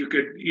days, you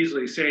could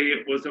easily say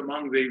it was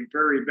among the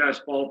very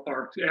best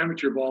ballparks,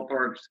 amateur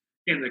ballparks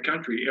in the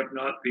country, if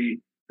not the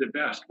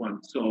best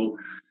one. So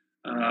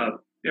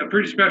Yeah,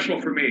 pretty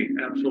special for me.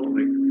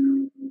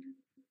 Absolutely.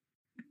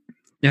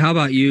 Now, how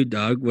about you,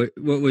 Doug? What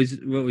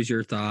was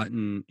your thought,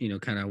 and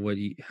kind of what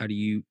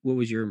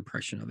was your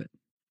impression of it?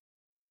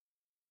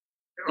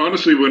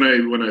 Honestly, when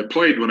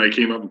I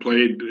came up and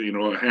played,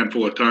 a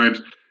handful of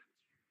times,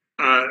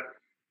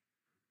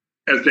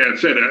 as Dan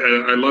said,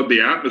 I love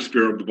the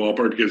atmosphere of the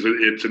ballpark because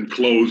it's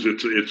enclosed.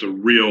 It's a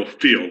real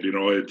field.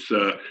 It's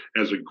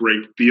has a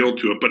great feel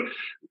to it. But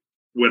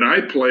when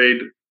I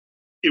played,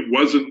 it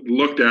wasn't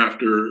looked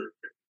after.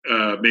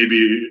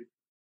 Maybe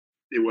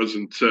it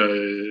wasn't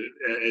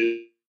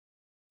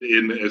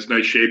in as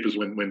nice shape as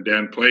when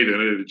Dan played in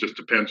it. It just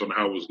depends on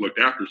how it was looked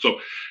after. So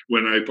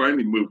when I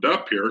finally moved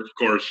up here, of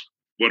course,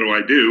 what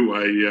do?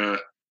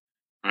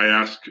 I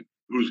asked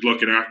who's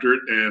looking after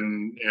it,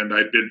 and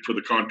I bid for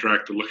the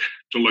contract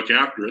to look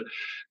after it.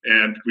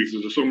 And because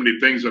there's so many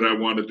things that I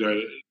wanted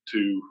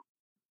to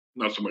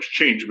not so much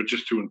change, but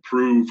just to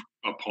improve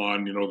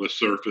upon, the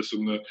surface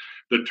and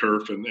the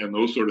turf and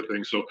those sort of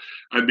things. So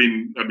I've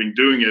been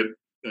doing it.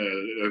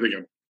 I think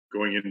I'm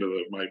going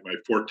into my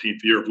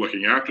 14th year of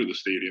looking after the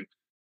stadium,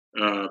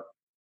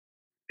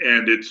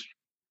 and it's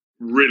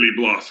really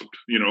blossomed,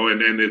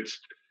 and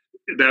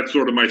that's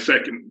sort of my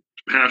second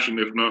passion,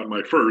 if not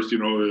my first,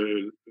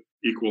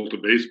 equal to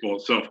baseball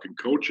itself and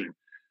coaching,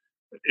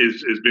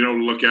 is being able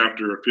to look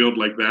after a field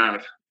like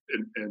that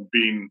and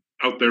being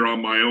out there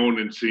on my own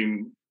and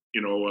seeing,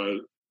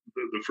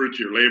 the fruits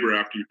of your labor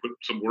after you put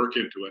some work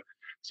into it.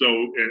 So,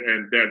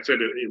 and Dan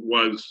said it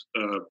was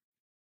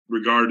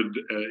regarded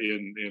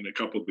in a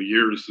couple of the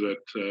years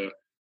that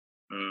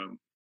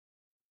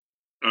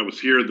I was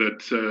here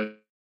that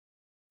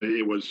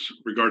it was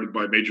regarded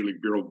by Major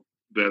League Bureau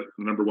that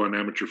the number one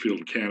amateur field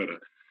in Canada.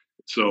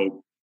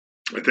 So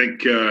I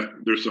think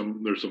there's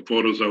some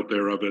photos out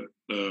there of it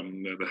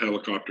that the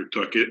helicopter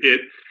took.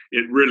 It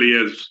really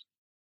is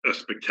a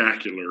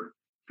spectacular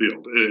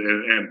field,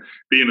 and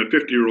being a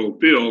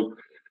 50-year-old field,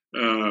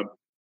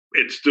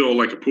 it's still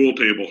like a pool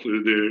table.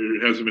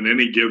 There hasn't been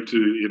any give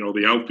to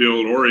the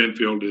outfield or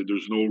infield.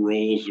 There's no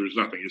rolls. There's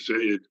nothing.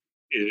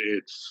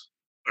 It's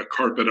a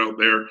carpet out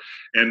there,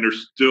 and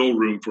there's still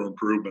room for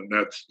improvement.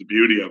 That's the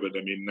beauty of it.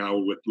 I mean, now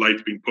with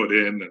lights being put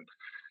in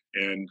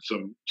and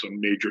some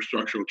major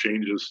structural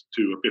changes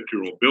to a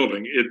 50-year-old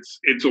building,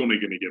 it's only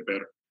going to get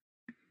better.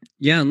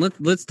 Yeah, and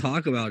let's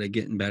talk about it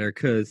getting better,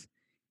 because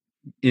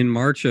in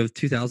March of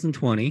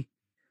 2020,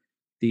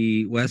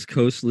 the West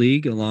Coast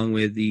League, along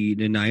with the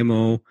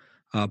Nanaimo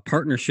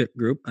Partnership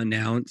Group,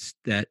 announced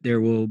that there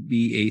will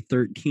be a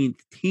 13th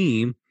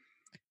team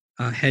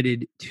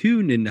headed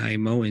to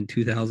Nanaimo in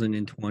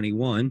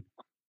 2021,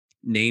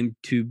 named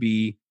to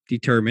be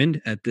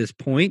determined at this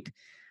point.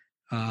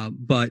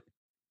 But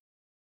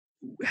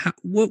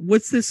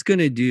what's this going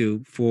to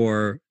do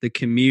for the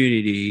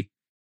community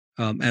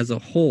as a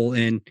whole?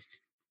 And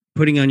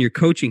putting on your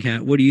coaching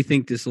hat, what do you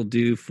think this will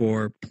do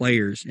for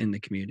players in the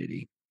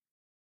community?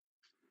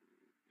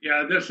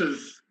 Yeah, this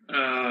is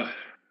the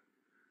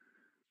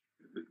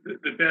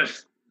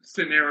best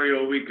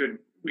scenario we could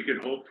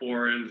hope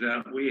for, is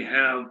that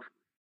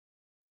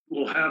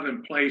we'll have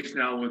in place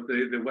now with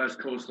the West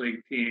Coast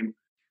League team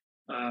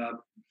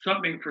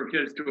something for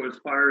kids to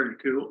aspire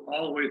to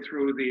all the way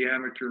through the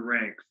amateur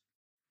ranks.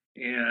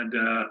 And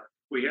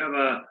we have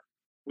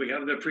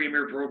the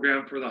premier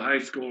program for the high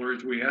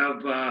schoolers. We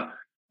have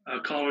a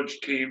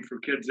college team for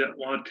kids that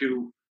want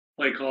to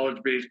play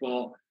college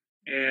baseball,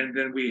 and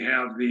then we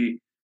have the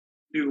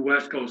new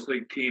West Coast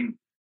League team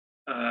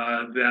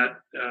that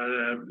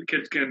the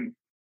kids can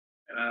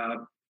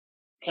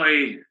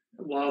play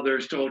while they're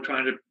still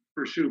trying to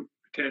pursue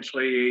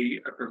potentially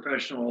a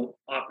professional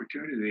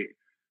opportunity.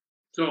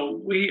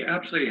 So we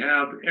absolutely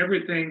have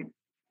everything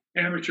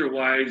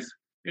amateur-wise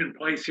in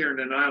place here in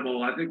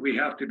Nanaimo. I think we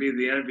have to be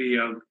the envy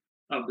of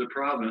the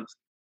province,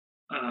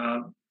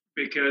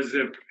 because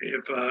if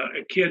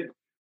a kid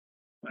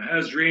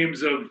has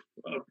dreams of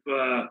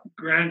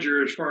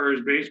grandeur as far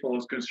as baseball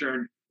is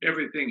concerned,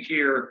 everything is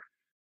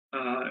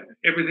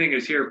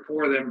here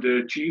for them to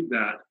achieve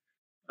that.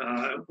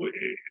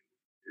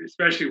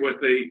 Especially with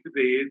the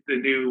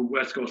new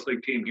West Coast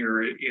League team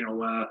here,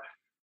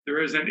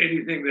 there isn't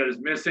anything that is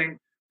missing.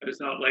 It's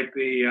not like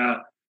they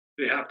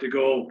have to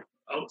go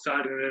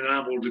outside of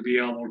Nanaimo to be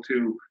able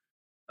to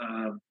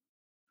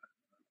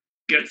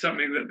get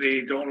something that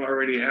they don't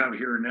already have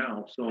here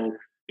now. So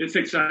it's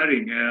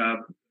exciting.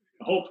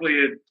 Hopefully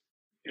it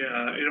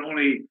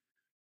only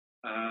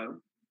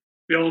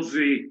builds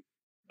the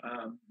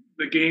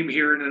game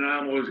here in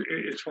Nanaimo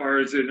as far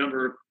as the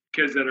number of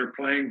kids that are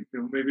playing.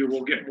 Maybe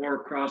we'll get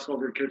more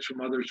crossover kids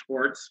from other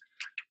sports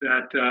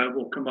that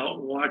will come out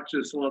and watch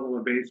this level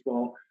of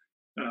baseball.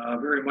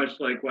 Very much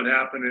like what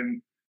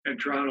happened in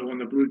Toronto when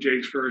the Blue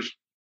Jays first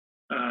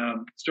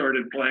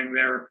started playing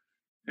there.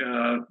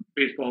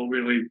 Baseball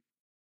really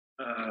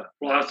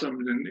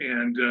blossomed,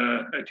 and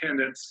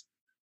attendance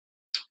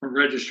or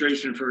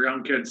registration for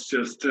young kids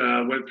just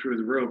went through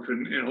the roof,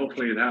 and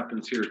hopefully it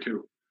happens here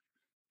too.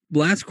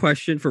 Last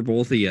question for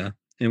both of you,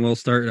 and we'll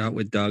start out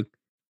with Doug.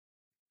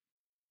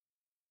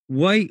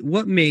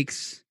 What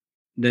makes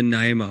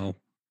Nanaimo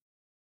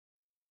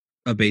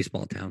a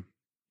baseball town?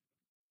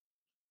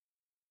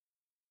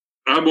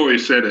 I've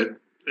always said it,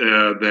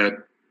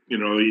 that,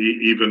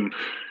 even,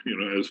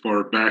 as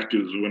far back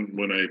as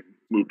when I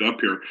moved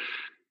up here,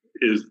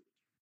 is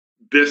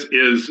this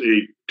is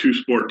a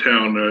two-sport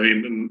town. I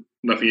mean,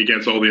 nothing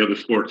against all the other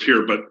sports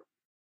here, but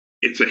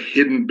it's a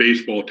hidden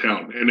baseball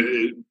town. And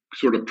it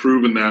sort of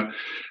proven that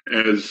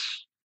as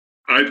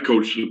I've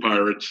coached the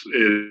Pirates.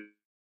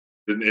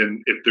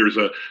 And if there's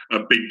a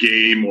big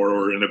game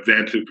or an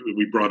event, if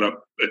we brought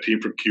up a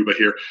team from Cuba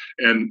here,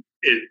 and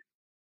it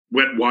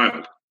went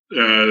wild.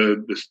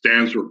 The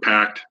stands were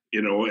packed,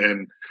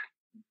 and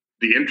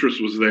the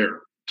interest was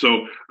there.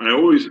 So I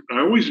always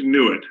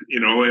knew it,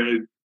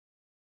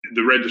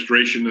 the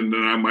registration in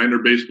the minor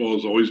baseball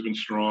has always been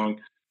strong.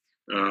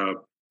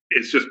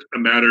 It's just a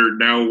matter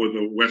now with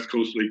the West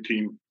Coast League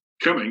team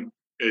coming.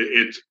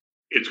 It's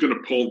going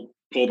to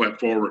pull that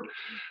forward.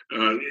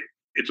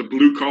 It's a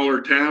blue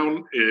collar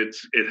town. It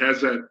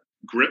has that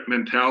grit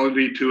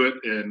mentality to it,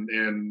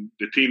 and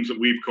the teams that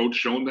we've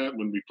coached shown that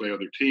when we play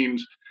other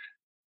teams.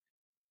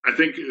 I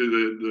think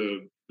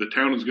the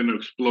town is going to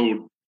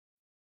explode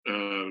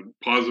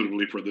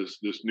positively for this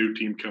new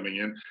team coming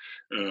in.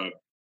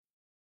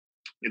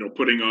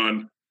 Putting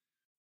on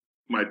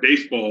my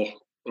baseball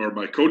or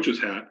my coach's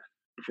hat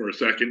for a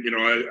second,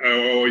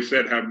 I always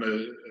said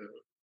having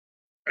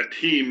a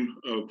team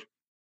of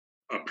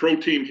a pro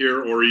team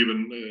here, or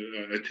even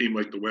a team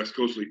like the West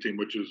Coast League team,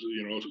 which is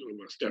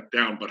a step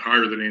down, but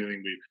higher than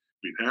anything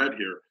we've had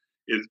here,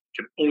 it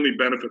can only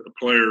benefit the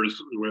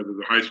players, whether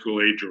they're high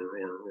school age or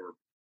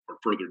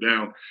further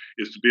down,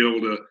 is to be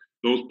able to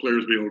those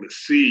players be able to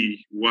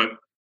see what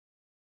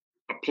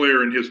a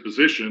player in his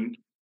position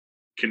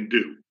can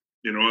do.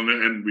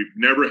 And we've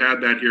never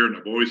had that here. And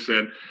I've always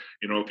said,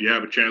 if you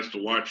have a chance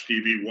to watch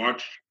TV,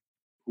 watch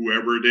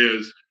whoever it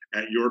is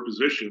at your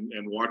position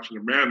and watch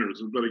their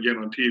mannerisms. But again,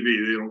 on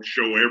TV, they don't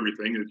show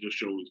everything. It just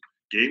shows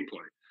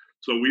gameplay.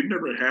 So we've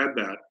never had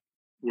that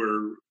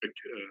where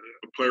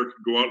a player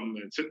could go out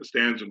and sit in the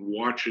stands and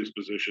watch his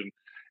position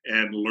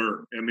and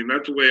learn. I mean,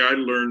 that's the way I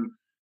learned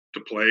to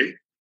play,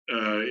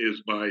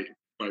 is by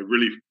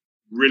really,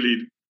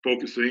 really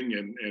focusing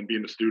and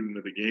being a student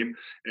of the game.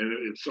 And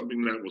it's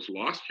something that was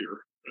lost here.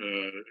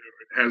 It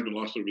has been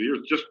lost over the years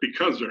just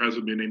because there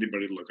hasn't been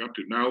anybody to look up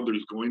to. Now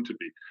there's going to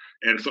be,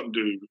 and it's something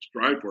to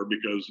strive for,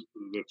 because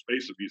let's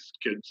face it, these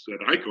kids that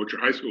I coach are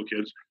high school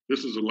kids.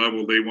 This is a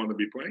level they want to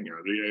be playing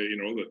at.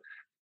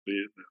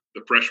 The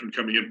freshmen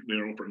coming in,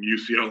 from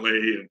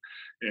UCLA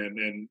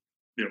and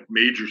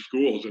major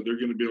schools that they're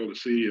going to be able to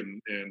see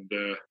and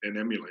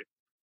emulate.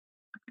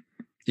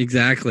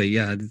 Exactly.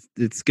 Yeah.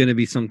 It's going to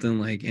be something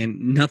like, and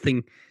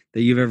nothing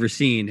that you've ever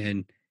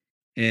seen.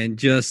 And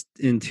just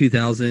in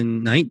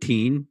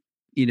 2019,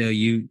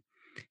 you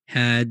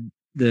had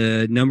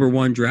the number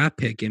 1 draft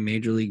pick in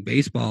Major League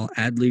Baseball,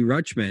 Adley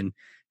Rutschman,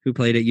 who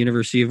played at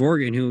University of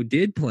Oregon, who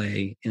did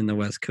play in the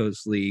West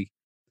Coast League.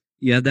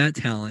 You had that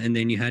talent. And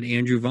then you had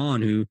Andrew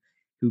Vaughn, who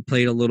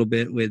played a little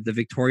bit with the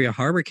Victoria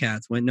Harbor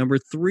Cats, went number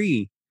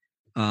 3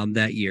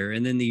 that year.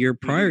 And then the year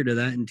prior to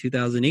that, in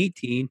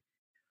 2018,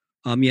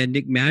 you had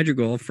Nick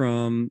Madrigal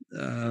from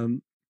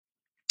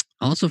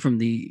also from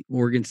the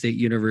Oregon State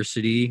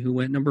University, who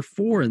went number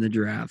 4 in the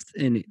draft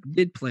and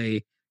did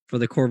play for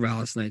the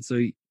Corvallis Knights.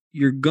 So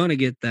you're going to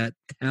get that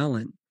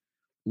talent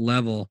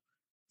level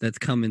that's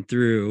coming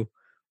through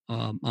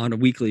on a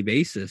weekly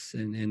basis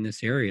in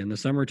this area in the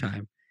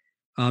summertime.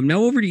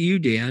 Now over to you,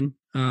 Dan.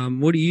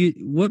 What do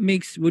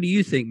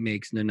you think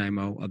makes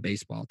Nanaimo a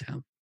baseball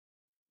town?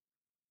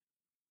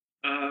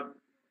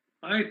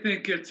 I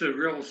think it's a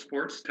real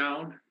sports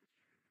town.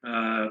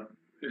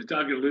 As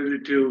Doug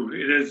alluded to,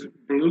 it is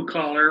blue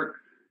collar,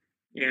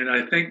 and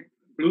I think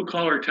blue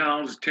collar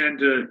towns tend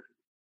to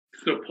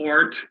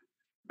support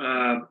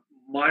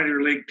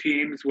minor league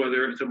teams,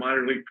 whether it's a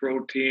minor league pro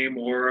team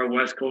or a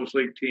West Coast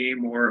League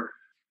team or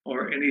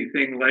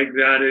anything like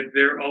that.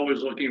 They're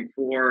always looking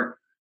for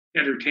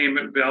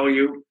entertainment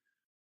value.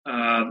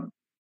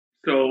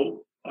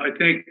 So I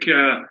think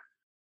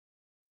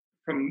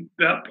from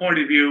that point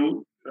of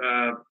view,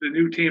 the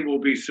new team will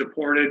be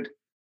supported.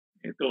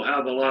 They'll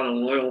have a lot of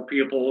loyal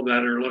people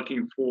that are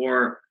looking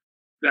for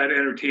that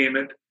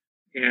entertainment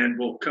and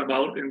will come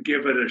out and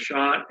give it a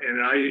shot.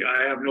 And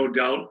I have no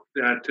doubt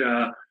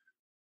that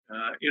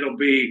it'll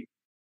be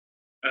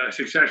a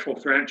successful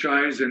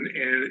franchise and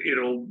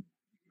it'll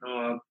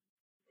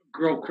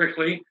grow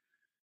quickly.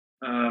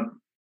 I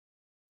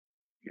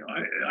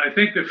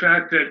think the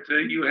fact that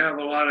you have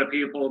a lot of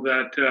people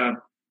that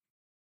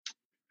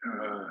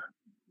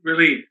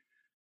really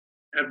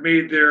have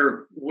made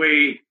their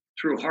way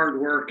through hard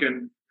work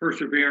and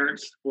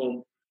perseverance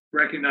will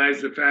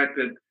recognize the fact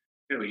that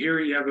here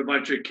you have a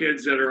bunch of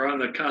kids that are on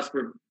the cusp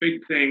of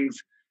big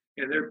things,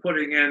 and they're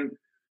putting in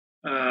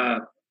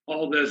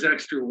all this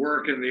extra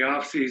work in the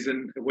off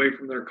season away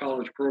from their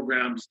college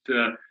programs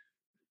to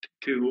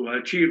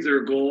achieve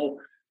their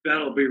goal.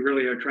 That'll be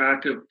really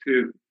attractive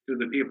to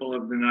the people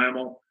of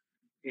Nanaimo,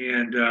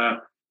 and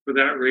for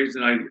that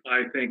reason,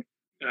 I think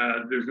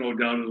there's no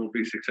doubt it will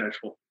be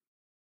successful.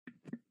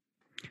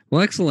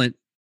 Well, excellent.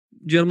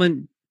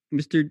 Gentlemen,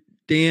 Mr.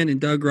 Dan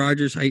and Doug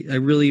Rogers, I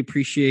really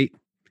appreciate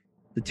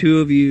the two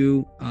of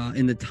you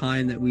in the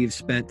time that we've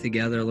spent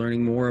together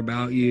learning more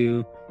about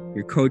you,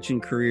 your coaching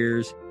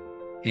careers,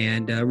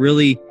 and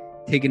really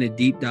taking a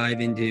deep dive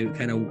into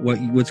kind of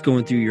what's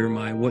going through your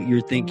mind, what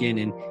you're thinking,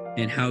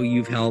 and how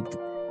you've helped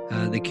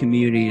the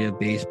community of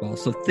baseball.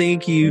 So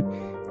thank you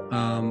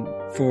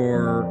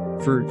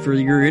for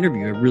your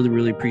interview. I really,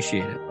 really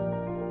appreciate it.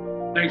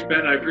 Thanks,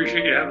 Ben. I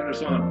appreciate you having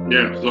us on.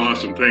 Yeah, it's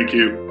awesome. Thank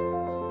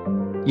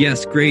you.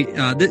 Yes, great.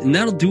 And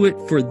that'll do it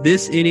for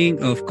this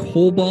inning of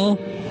Cole Ball.